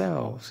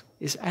ourselves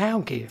is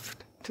our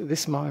gift to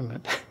this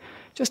moment,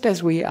 just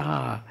as we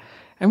are.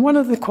 And one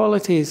of the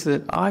qualities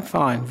that I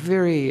find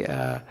very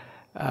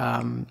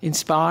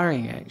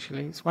inspiring,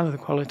 actually, it's one of the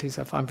qualities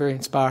I find very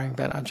inspiring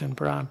about Ajahn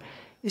Brahm,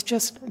 is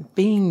just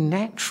being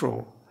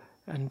natural.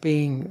 And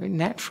being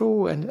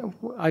natural, and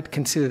I'd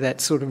consider that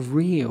sort of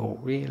real,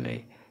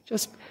 really.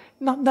 Just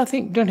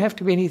nothing, don't have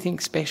to be anything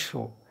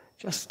special,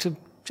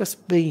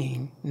 just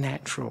being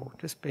natural,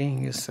 just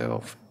being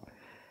yourself.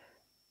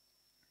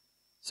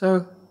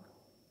 So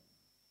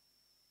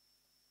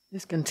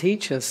this can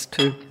teach us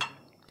to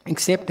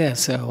accept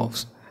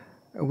ourselves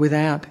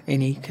without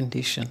any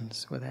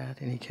conditions,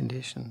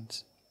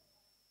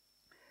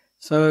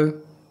 So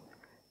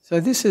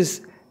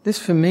this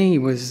for me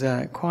was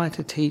quite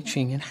a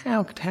teaching in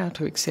how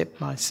to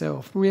accept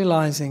myself,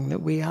 realizing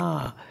that we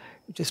are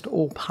just we're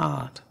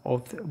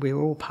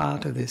all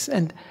part of this,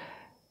 and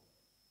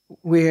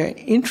we're an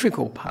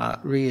integral part,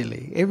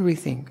 really.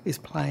 Everything is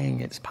playing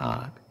its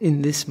part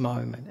in this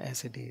moment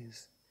as it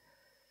is.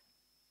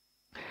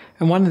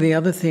 And one of the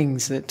other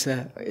things that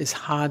is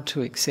hard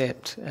to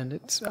accept, and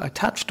I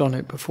touched on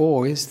it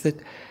before, is that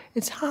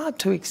it's hard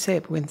to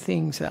accept when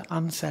things are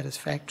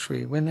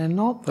unsatisfactory, when they're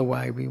not the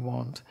way we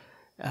want.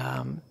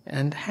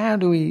 And how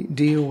do we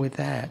deal with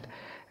that?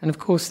 And of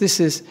course,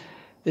 this is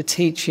the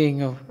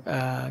teaching of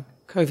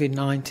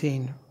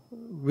COVID-19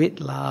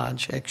 writ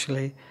large,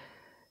 actually.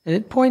 And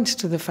it points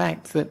to the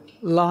fact that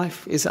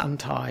life is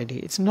untidy.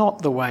 It's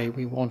not the way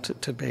we want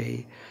it to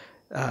be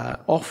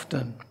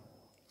often.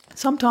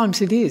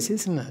 Sometimes it is,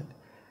 isn't it?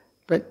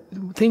 But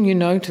the thing you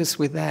notice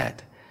with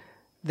that,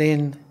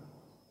 then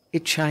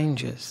it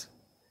changes.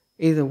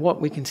 Either what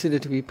we consider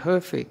to be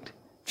perfect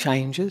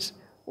changes,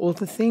 or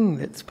the thing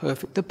that's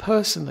perfect, the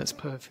person that's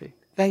perfect,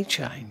 they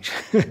change.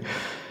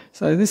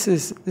 So this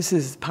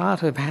is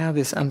part of how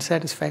this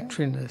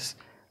unsatisfactoriness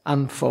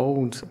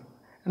unfolds.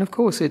 And of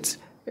course it's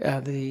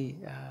the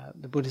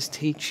Buddha's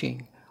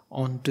teaching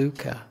on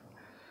dukkha.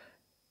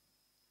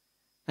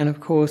 And of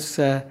course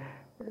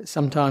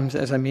sometimes,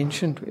 as I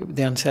mentioned,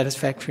 the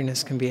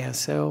unsatisfactoriness can be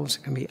ourselves,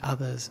 it can be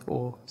others,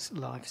 or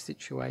life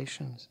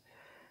situations.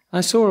 I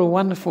saw a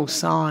wonderful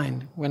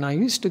sign when I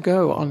used to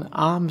go on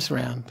alms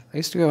round. I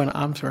used to go on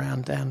alms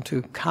round down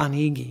to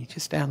Carnegie,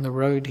 just down the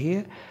road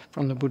here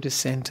from the Buddhist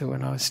Centre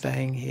when I was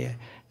staying here.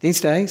 These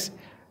days,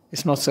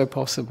 it's not so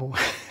possible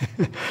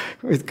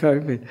with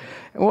COVID.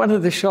 And one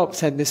of the shops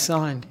had this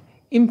sign,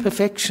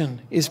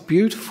 "Imperfection is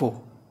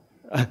beautiful."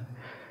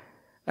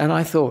 And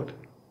I thought,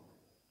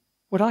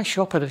 would I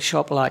shop at a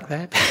shop like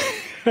that?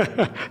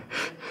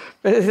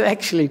 But it's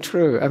actually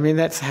true. I mean,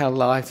 that's how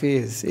life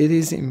is. It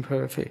is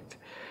imperfect.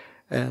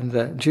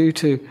 And due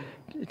to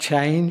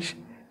change,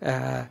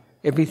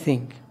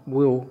 everything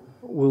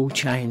will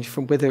change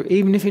from whether,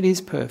 even if it is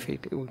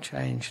perfect, it will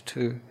change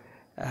to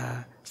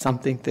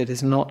something that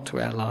is not to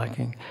our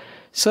liking.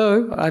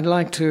 So I'd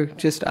like to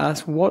just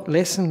ask, what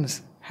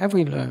lessons have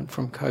we learned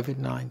from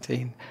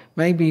COVID-19?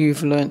 Maybe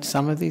you've learnt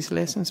some of these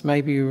lessons,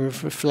 maybe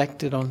you've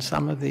reflected on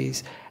some of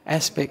these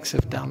aspects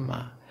of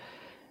Dhamma.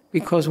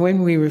 Because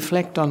when we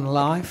reflect on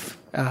life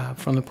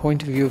from the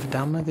point of view of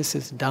Dhamma, this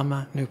is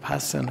Dhamma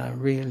Nupassana,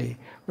 really,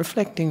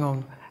 reflecting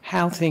on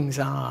how things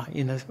are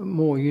in a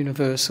more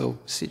universal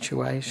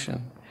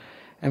situation.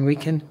 And we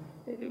can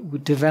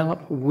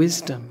develop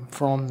wisdom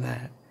from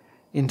that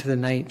into the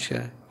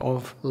nature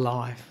of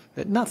life,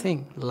 that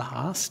nothing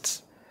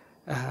lasts,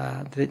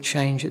 that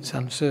change it's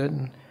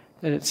uncertain,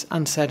 that it's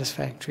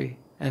unsatisfactory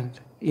and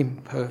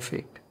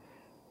imperfect.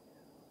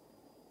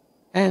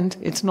 And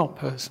it's not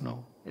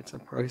personal, it's a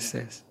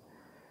process.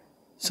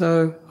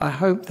 So I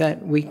hope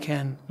that we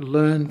can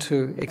learn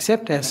to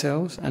accept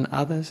ourselves and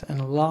others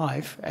and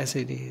life as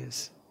it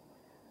is,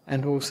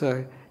 and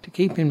also to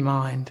keep in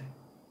mind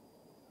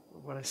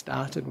what I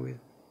started with.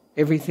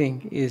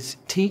 Everything is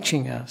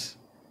teaching us,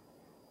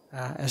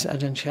 as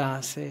Ajahn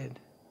Chah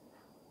said.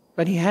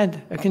 But he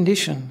had a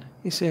condition.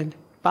 He said,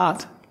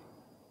 but,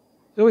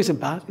 there's always a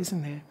but,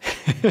 isn't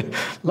there?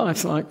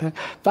 Life's like that.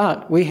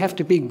 But we have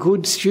to be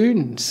good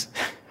students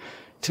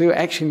to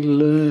actually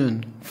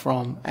learn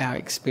from our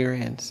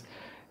experience.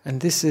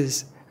 And this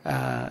is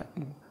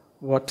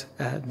what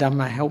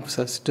Dhamma helps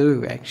us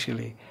do,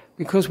 actually.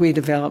 Because we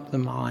develop the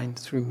mind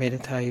through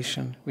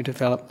meditation, we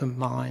develop the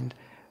mind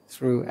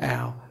through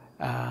our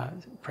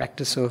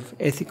practice of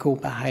ethical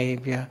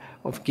behaviour,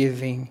 of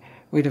giving,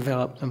 we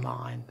develop the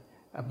mind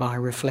by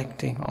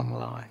reflecting on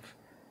life.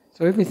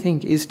 So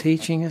everything is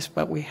teaching us,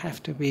 but we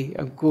have to be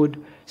a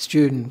good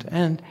student.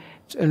 And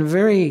a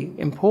very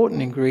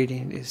important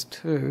ingredient is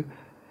too,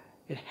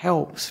 it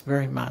helps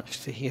very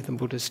much to hear the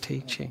Buddha's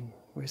teaching.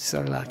 We're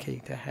so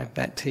lucky to have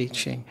that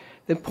teaching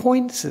that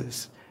points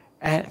us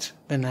at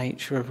the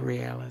nature of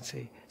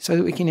reality so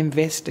that we can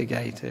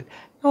investigate it,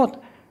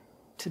 not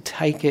to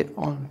take it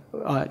on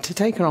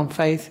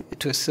faith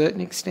to a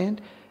certain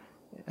extent,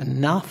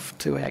 enough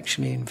to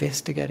actually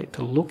investigate it,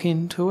 to look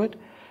into it,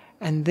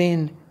 and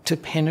then to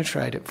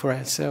penetrate it for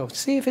ourselves,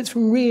 see if it's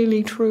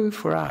really true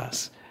for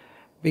us.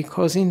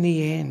 Because in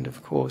the end,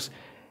 of course,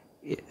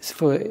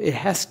 it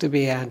has to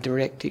be our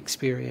direct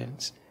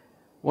experience.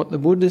 What the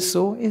Buddha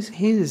saw is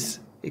his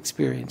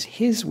experience,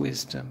 his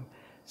wisdom.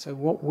 So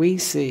what we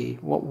see,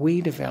 what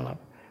we develop,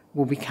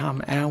 will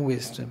become our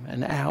wisdom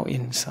and our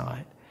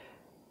insight.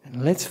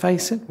 And let's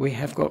face it, we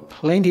have got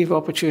plenty of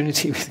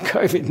opportunity with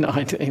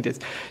COVID-19.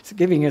 It's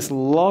giving us a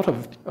lot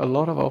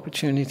of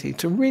opportunity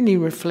to really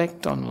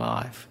reflect on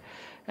life.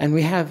 And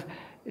we have,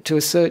 to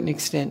a certain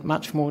extent,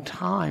 much more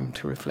time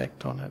to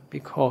reflect on it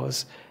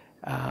because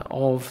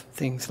of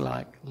things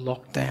like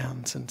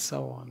lockdowns and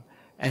so on,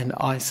 and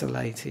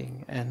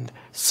isolating and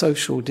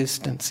social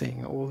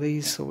distancing, all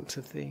these sorts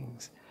of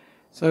things.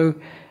 So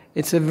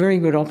it's a very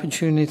good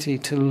opportunity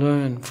to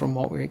learn from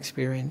what we're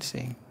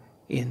experiencing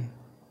in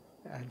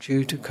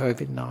due to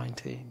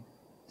COVID-19.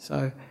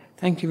 So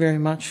thank you very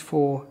much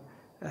for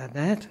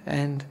that,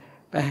 and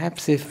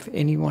perhaps if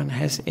anyone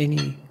has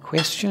any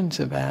questions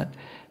about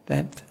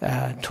that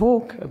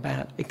talk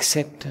about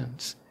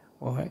acceptance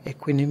or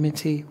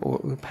equanimity or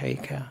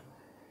upekkha.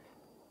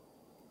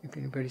 If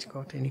anybody's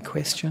got any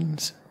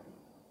questions,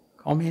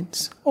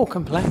 comments or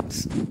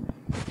complaints,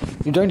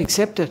 you don't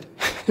accept it.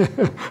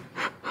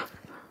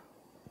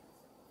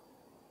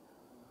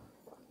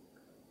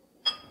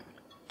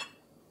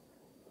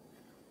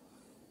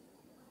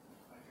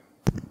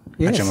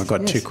 Yes, Ajahn, we've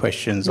got two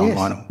questions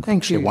online.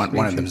 Thank you.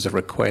 One of them is a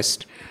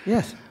request.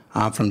 Yes.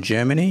 From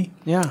Germany.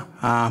 Yeah.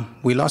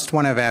 We lost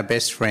one of our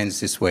best friends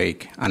this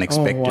week,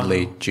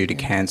 unexpectedly, due to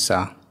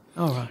cancer.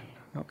 Oh, right.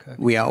 Okay.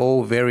 We are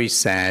all very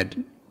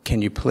sad.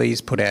 Can you please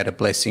put out a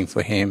blessing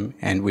for him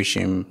and wish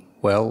him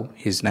well?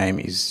 His name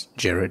is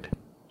Gerard.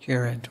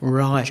 Gerard,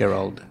 right.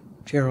 Gerald.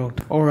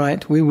 All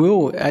right. We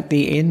will, at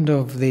the end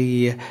of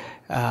the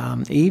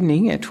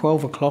evening at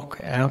 12 o'clock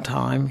our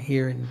time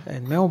here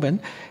in Melbourne,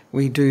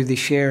 we do the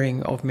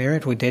sharing of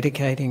merit. We're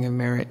dedicating a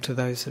merit to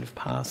those that have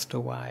passed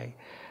away.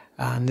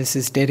 This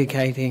is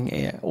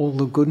dedicating all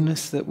the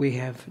goodness that we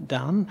have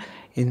done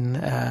in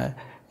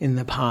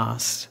the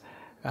past.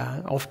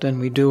 Often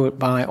we do it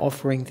by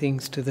offering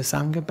things to the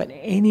Sangha, but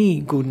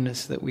any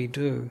goodness that we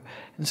do.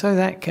 And so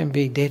that can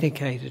be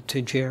dedicated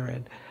to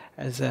Gerard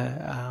as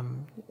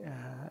an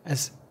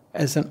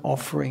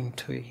offering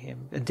to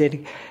him.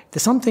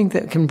 There's something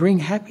that can bring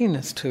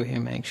happiness to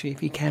him, actually, if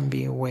he can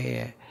be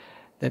aware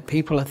that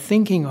people are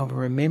thinking of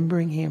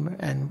remembering him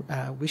and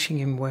wishing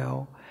him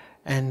well,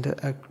 and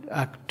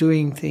are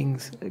doing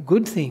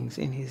good things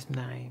in his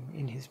name,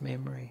 in his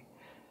memory.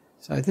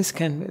 So this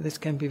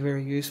can be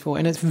very useful,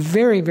 and it's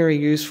very, very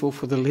useful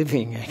for the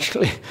living,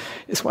 actually.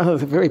 It's one of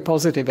the very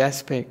positive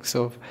aspects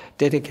of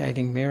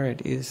dedicating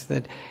merit, is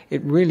that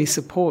it really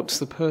supports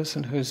the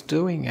person who's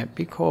doing it,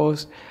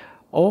 because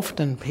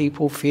often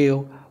people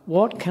feel,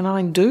 what can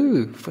I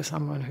do for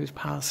someone who's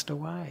passed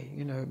away?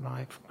 You know,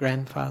 my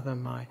grandfather,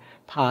 my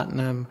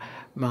partner,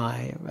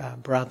 my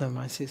brother,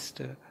 my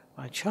sister,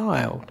 my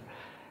child.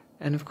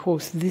 And of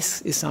course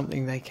this is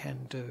something they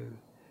can do.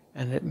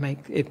 And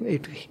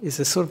it is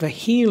a sort of a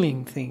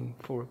healing thing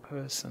for a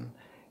person.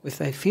 If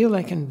they feel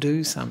they can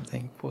do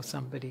something for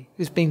somebody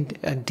who's been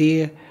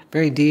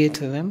very dear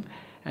to them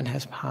and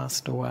has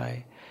passed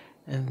away.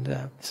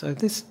 And so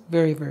this is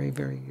very, very,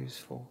 very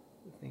useful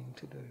thing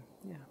to do.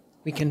 Yeah,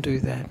 we can do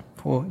that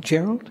for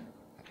Gerald.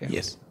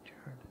 Yes.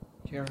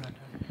 Gerald.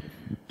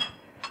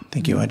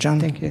 Thank you, Ajahn.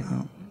 Thank you.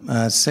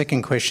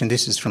 Second question.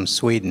 This is from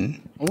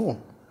Sweden. Oh.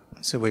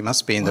 So we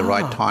must be in the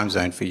right time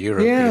zone for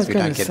Europe, because we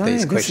don't get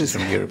these questions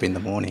from Europe in the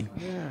morning.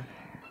 Yeah.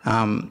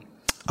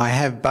 I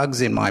have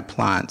bugs in my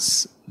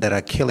plants that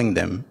are killing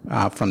them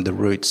from the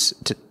roots.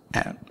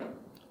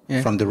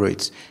 From the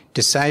roots.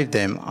 To save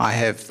them, I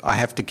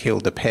have to kill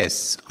the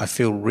pests. I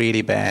feel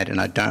really bad, and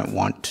I don't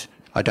want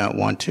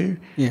to.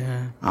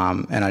 Yeah.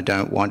 And I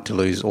don't want to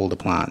lose all the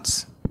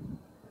plants.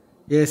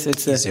 Yes,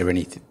 Is there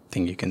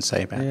anything you can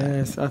say about that?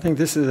 Yes, I think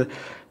this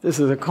is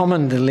a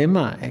common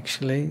dilemma,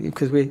 actually,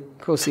 because of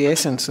course the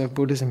essence of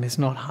Buddhism is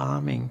not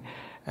harming,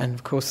 and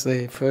of course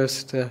the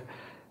first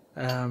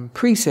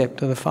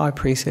precept of the 5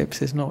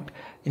 precepts is not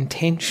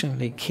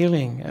intentionally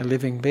killing a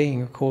living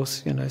being. Of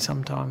course,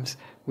 sometimes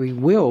we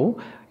will,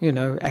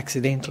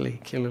 accidentally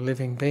kill a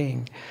living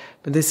being,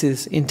 but this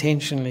is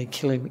intentionally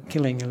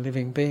killing a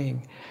living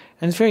being.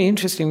 And it's very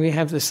interesting, we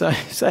have the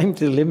same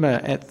dilemma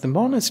at the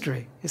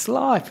monastery. It's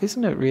life,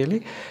 isn't it,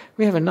 really?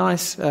 We have a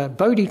nice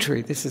Bodhi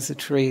tree. This is a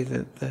tree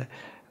that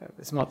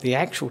it's not the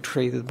actual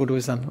tree that the Buddha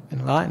was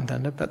enlightened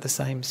under, but the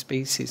same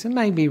species. It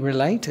may be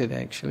related,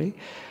 actually.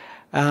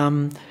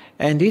 And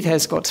it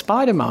has got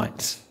spider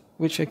mites,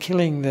 which are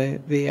killing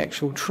the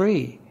actual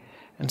tree.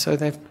 And so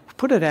they've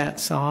put it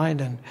outside,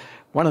 and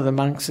one of the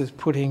monks is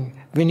putting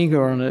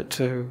vinegar on it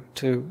to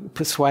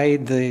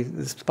persuade the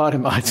spider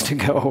mites to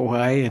go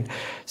away. And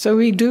so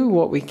we do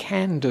what we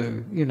can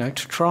do, to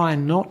try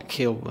and not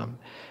kill them.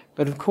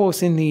 But of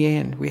course, in the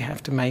end, we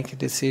have to make a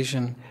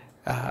decision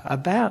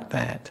about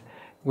that,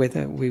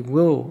 whether we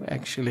will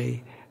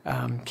actually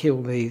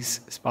kill these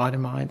spider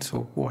mites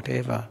or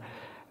whatever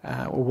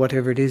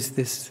it is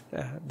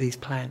these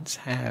plants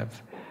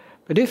have.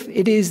 But if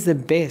it is the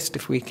best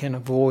if we can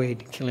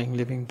avoid killing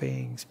living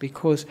beings,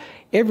 because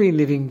every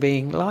living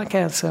being, like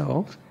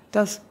ourselves,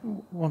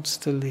 wants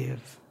to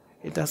live.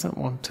 It doesn't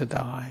want to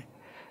die.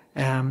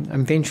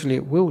 Eventually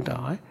it will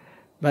die,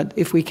 but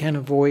if we can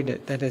avoid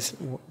it,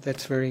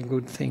 that's a very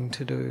good thing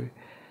to do.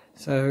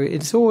 So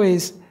it's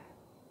always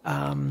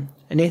an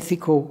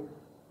ethical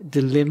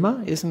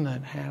dilemma, isn't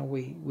it, how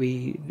we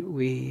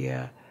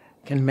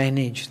can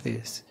manage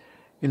this.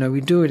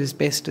 We do it as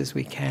best as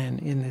we can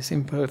in this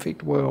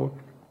imperfect world.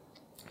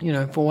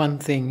 For one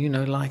thing,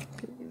 like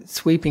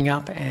sweeping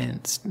up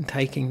ants and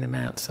taking them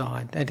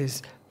outside, that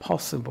is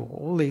possible.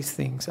 All these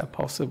things are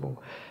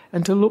possible.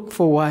 And to look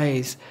for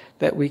ways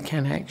that we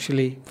can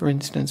actually, for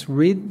instance,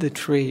 rid the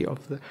tree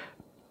of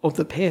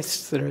the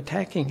pests that are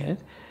attacking it.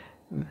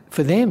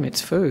 For them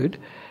it's food,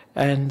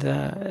 and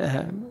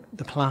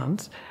the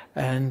plants,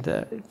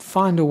 and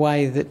find a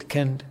way that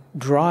can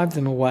drive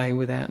them away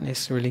without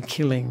necessarily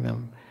killing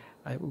them.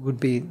 It would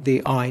be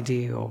the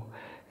ideal,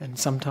 and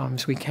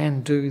sometimes we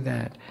can do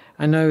that.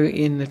 I know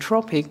in the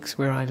tropics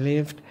where I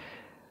lived,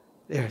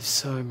 there are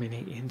so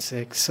many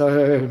insects,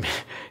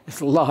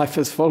 life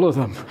is full of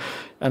them.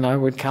 And I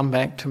would come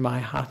back to my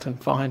hut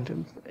and find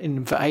an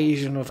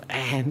invasion of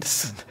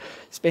ants and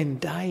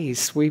spend days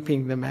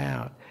sweeping them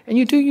out. And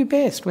you do your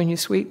best when you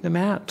sweep them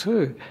out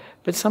too.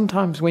 But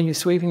sometimes when you're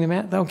sweeping them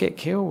out, they'll get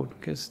killed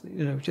because,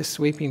 just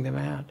sweeping them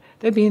out.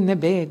 They'd be in their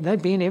bed,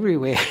 they'd be in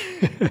everywhere.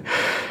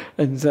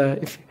 And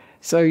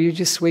so you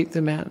just sweep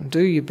them out and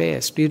do your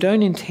best. You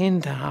don't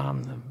intend to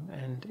harm them.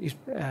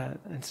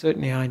 And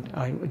certainly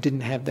I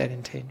didn't have that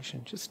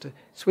intention, just to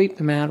sweep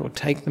them out or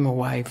take them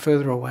away,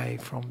 further away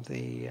from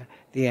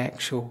the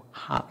actual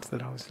hut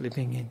that I was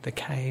living in, the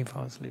cave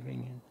I was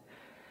living in.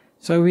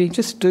 So we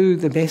just do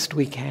the best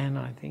we can,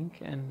 I think,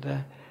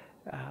 and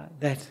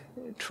that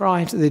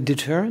try the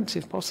deterrence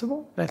if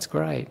possible. That's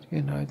great.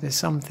 There's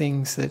some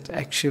things that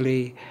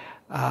actually,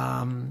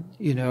 are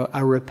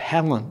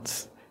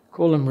repellents.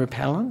 Call them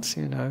repellents,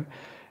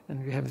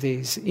 and we have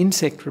these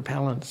insect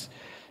repellents.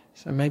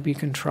 So maybe you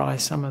can try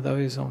some of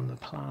those on the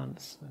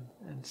plants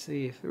and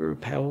see if it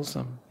repels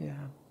them, yeah.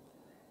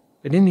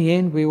 But in the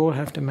end, we all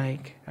have to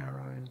make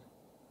our own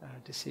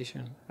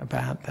decision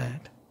about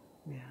that,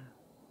 yeah.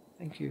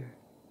 Thank you.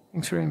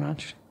 Thanks very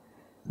much.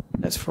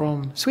 That's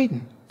from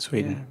Sweden.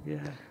 Sweden.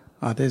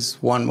 Yeah.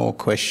 There's one more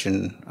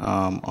question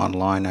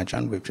online,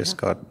 Ajahn. We've just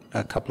got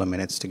a couple of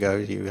minutes to go. Are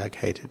you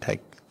okay to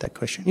take that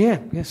question? Yeah,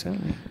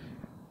 certainly.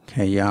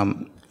 Okay,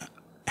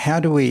 how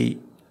do we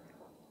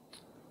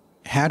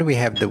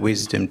have the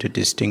wisdom to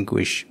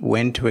distinguish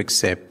when to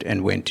accept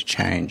and when to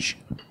change?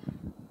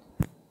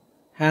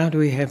 How do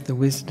we have the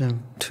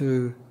wisdom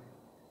to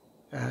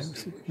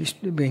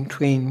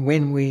between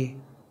when we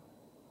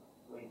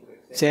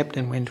accept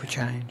and when to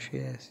change?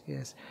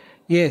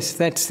 Yes,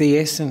 that's the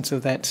essence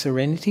of that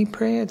serenity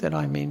prayer that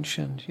I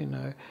mentioned.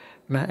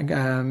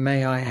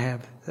 May I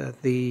have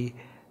the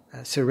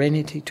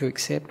serenity to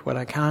accept what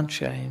I can't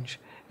change,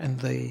 and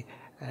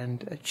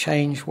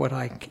change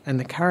and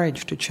the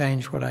courage to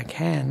change what I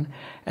can,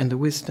 and the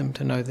wisdom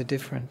to know the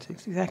difference.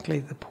 It's exactly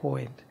the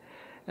point.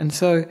 And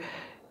so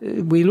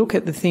we look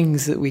at the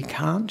things that we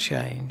can't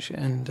change,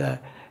 and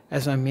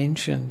as I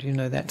mentioned,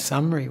 that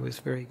summary was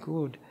very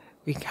good.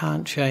 We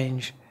can't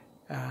change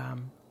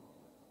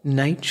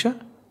nature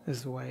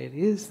as the way it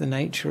is, the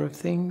nature of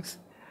things,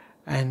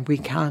 and we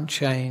can't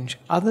change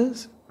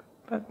others,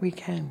 but we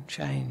can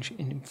change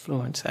and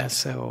influence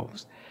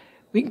ourselves.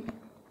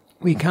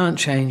 We can't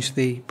change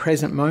the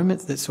present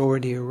moment that's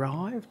already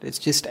arrived. It's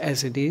just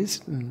as it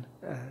is, and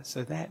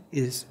so that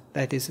is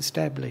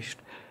established.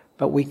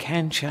 But we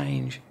can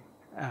change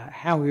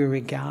how we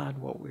regard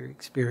what we're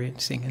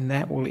experiencing, and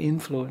that will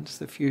influence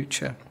the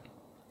future.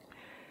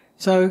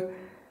 So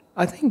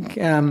I think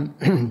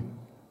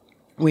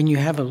when you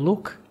have a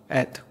look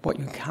at what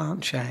you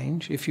can't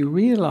change, if you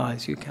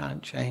realise you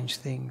can't change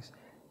things,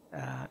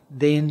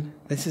 then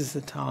this is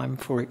the time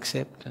for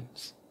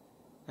acceptance.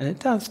 And it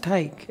does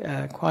take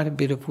quite a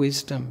bit of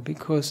wisdom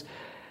because,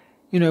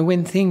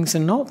 when things are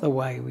not the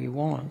way we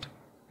want,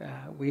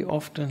 we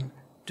often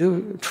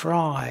do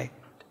try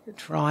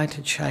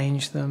to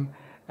change them,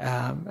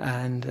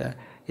 and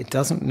it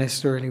doesn't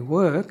necessarily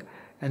work,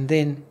 and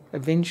then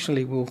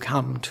eventually we'll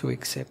come to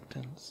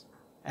acceptance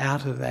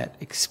out of that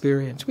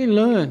experience. We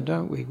learn,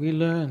 don't we? We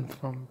learn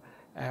from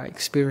our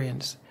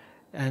experience.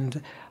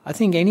 And I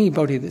think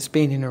anybody that's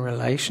been in a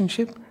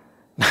relationship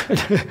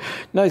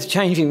knows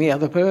changing the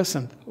other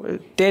person.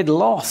 Dead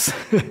loss.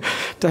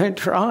 Don't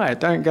try it,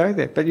 don't go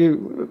there. But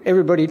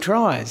everybody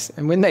tries.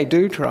 And when they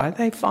do try,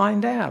 they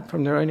find out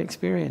from their own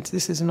experience,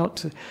 this is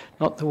not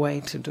the way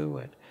to do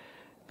it.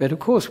 But of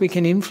course we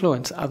can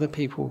influence other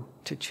people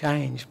to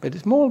change, but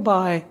it's more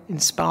by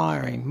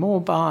inspiring,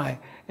 more by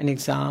an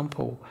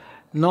example,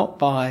 not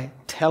by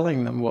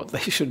telling them what they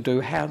should do,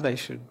 how they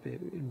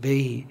should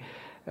be,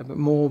 but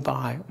more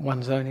by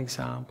one's own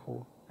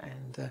example.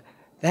 And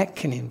that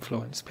can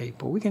influence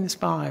people. We can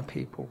inspire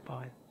people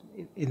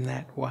in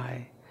that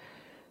way.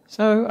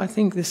 So I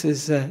think this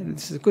is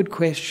a good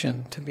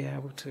question to be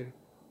able to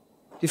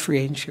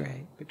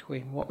differentiate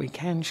between what we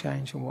can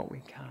change and what we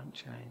can't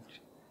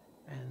change,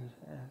 and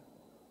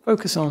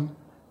focus on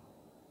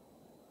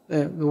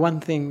the one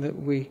thing that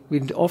we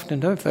often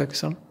don't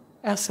focus on: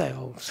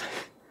 ourselves.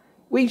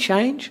 We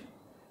change,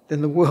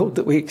 then the world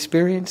that we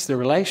experience, the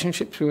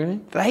relationships we're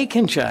in, they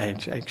can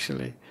change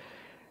actually.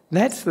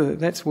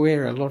 That's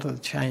where a lot of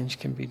the change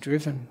can be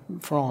driven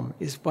from,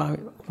 is by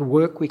the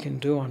work we can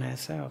do on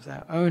ourselves,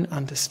 our own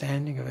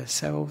understanding of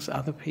ourselves,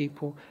 other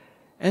people.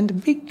 And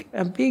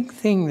a big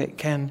thing that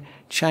can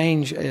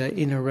change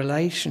in a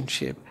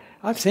relationship,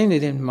 I've seen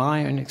it in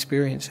my own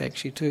experience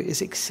actually too,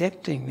 is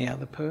accepting the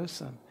other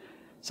person.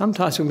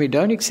 Sometimes when we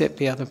don't accept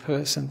the other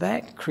person,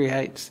 that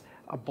creates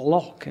a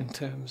block in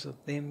terms of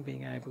them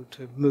being able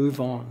to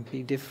move on,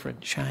 be different,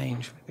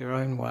 change their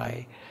own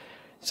way.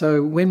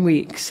 So when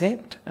we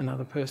accept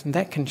another person,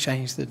 that can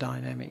change the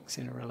dynamics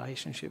in a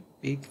relationship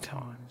big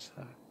time.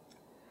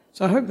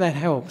 So I hope that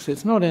helps.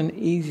 It's not an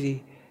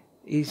easy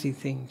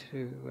thing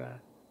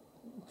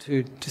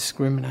to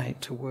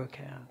discriminate, to work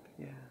out.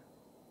 Yeah.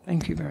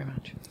 Thank you very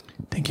much.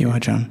 Thank you,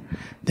 Ajahn.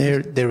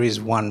 There is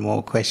one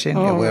more question.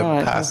 Oh, We're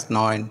right. past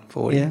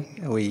 9:40. Yeah.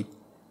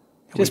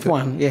 Just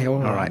one. Yeah, all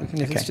right.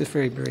 Okay. It's just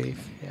very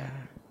brief. Yeah.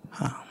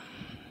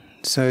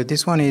 So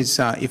this one is,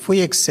 if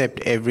we accept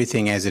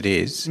everything as it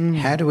is,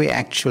 how do we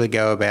actually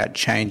go about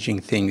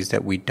changing things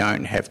that we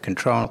don't have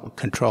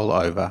control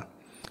over?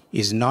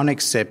 Is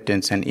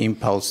non-acceptance an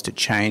impulse to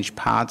change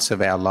parts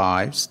of our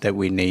lives that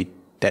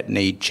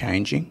need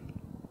changing?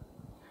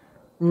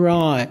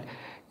 Right.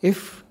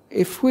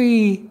 If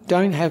we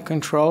don't have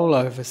control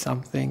over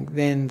something,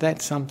 then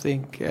that's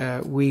something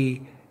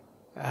we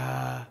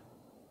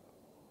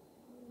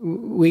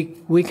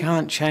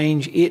can't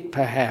change it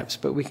perhaps,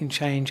 but we can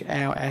change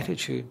our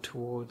attitude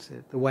towards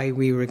it, the way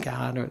we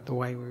regard it, the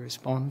way we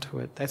respond to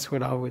it. That's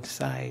what I would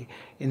say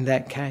in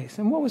that case.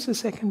 And what was the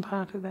second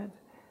part of that?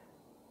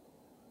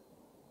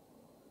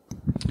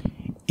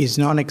 Is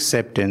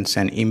non-acceptance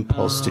an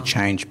impulse to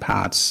change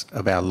parts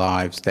of our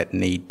lives that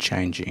need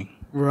changing?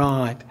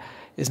 Right.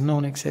 Is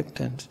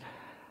non-acceptance.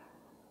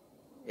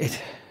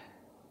 It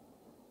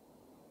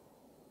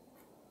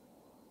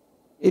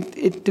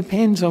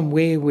depends on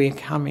where we're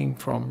coming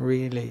from,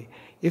 really.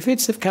 If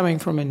it's coming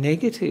from a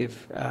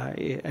negative or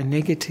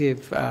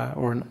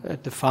a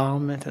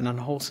defilement, an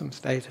unwholesome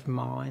state of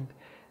mind,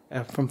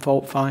 from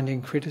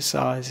fault-finding,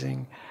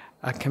 criticising,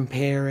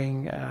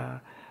 comparing,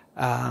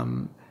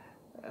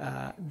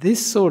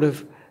 this sort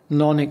of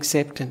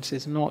non-acceptance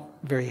is not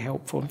very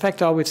helpful. In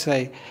fact, I would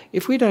say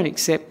if we don't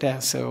accept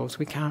ourselves,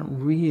 we can't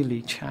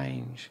really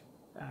change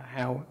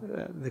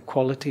the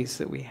qualities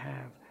that we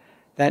have.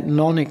 That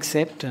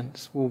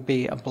non-acceptance will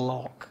be a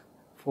block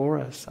for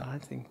us. I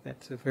think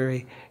it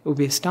will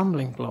be a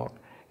stumbling block.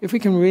 If we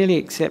can really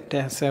accept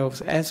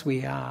ourselves as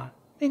we are,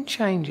 then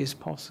change is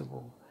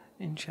possible.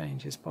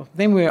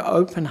 Then we're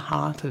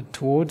open-hearted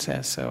towards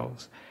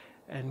ourselves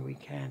and we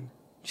can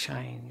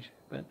change.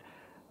 But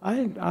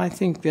I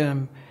think,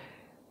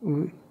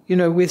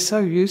 we're so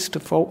used to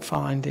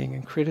fault-finding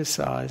and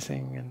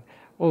criticising and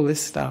all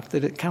this stuff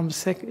that it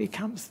comes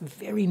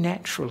very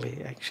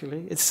naturally,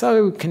 actually. It's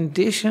so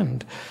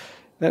conditioned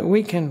that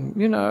we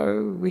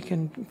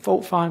can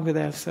fault-find with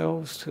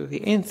ourselves to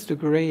the nth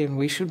degree, and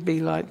we should be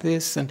like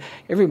this. And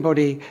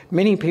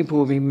many people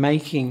will be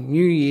making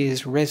New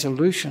Year's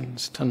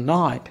resolutions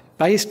tonight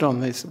based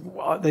on these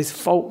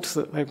faults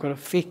that they've got to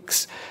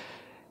fix.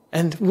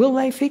 And will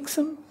they fix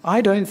them?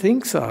 I don't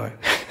think so.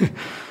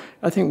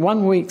 I think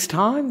 1 week's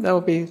time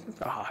they'll be,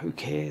 who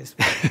cares?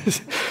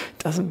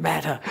 Doesn't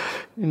matter,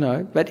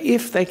 But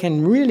if they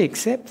can really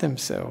accept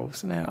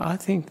themselves, now I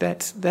think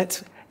that's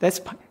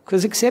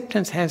because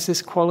acceptance has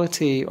this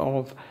quality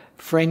of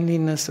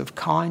friendliness, of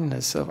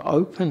kindness, of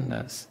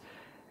openness,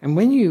 and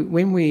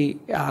when we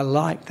are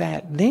like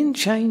that, then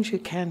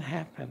change can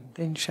happen.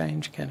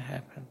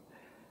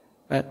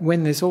 But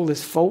when there's all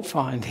this fault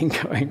finding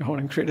going on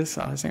and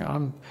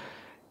criticising,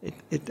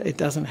 it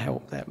doesn't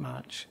help that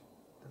much.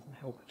 It doesn't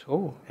help at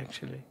all,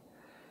 actually.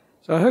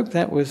 So I hope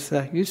that was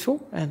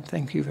useful, and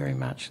thank you very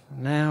much.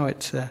 Now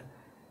it's, I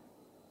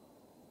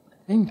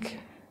think,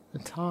 the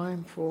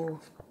time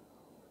for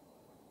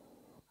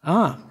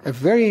a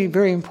very,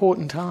 very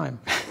important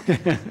time.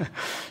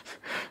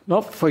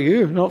 Not for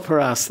you, not for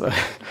us, though.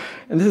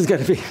 And this is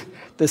going to be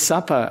the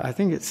supper. I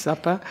think it's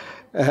supper.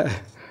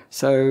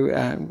 So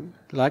I'd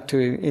like to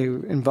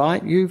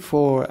invite you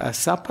for a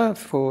supper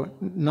for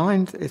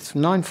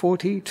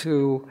 9:40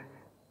 to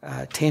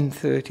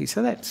 10:30.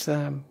 So that's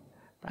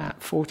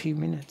about 40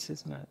 minutes,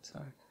 isn't it? So,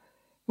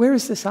 where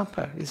is the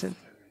supper? Is it?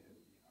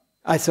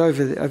 It's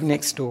over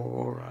next door.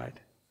 All right.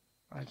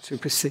 Right. To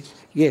proceed.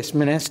 Yes,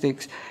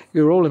 monastics.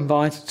 You're all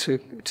invited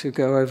to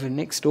go over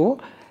next door,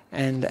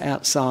 and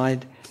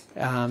outside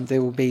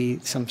there will be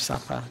some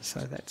supper.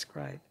 So that's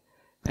great.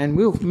 And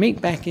we'll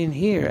meet back in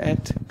here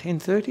at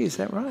 10:30. Is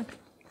that right?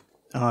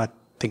 I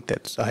think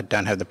I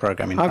don't have the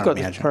program in front of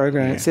me. I've got the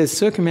program. Yeah. It says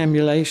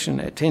circumambulation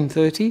at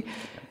 10:30.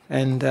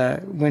 And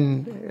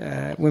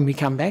when we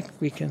come back,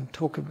 we can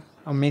talk.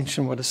 I'll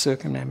mention what a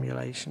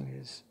circumambulation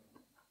is.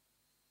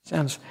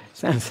 Sounds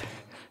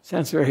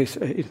very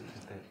sweet.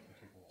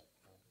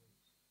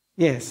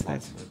 Yes,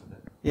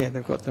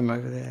 they've got them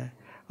over there.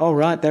 Oh,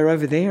 right, they're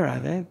over there, are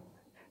they?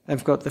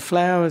 They've got the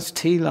flowers,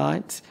 tea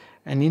lights,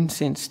 and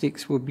incense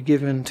sticks will be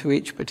given to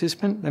each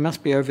participant. They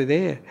must be over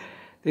there.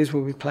 These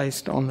will be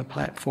placed on the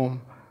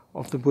platform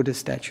of the Buddha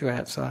statue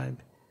outside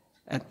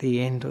at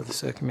the end of the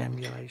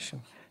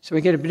circumambulation. So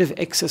we get a bit of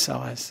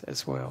exercise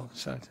as well.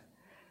 So,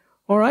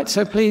 all right,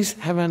 so please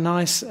have a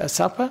nice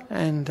supper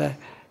and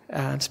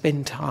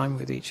spend time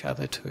with each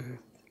other too.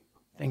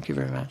 Thank you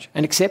very much.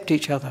 And accept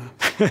each other.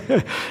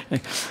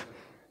 Thank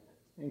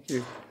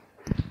you.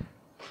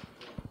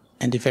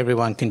 And if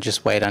everyone can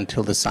just wait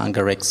until the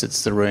Sangha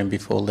exits the room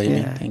before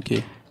leaving. Yeah. Thank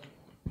you.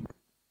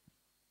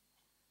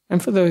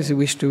 And for those who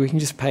wish to, we can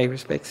just pay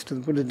respects to the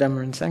Buddha,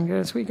 Dhamma and Sangha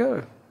as we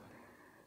go.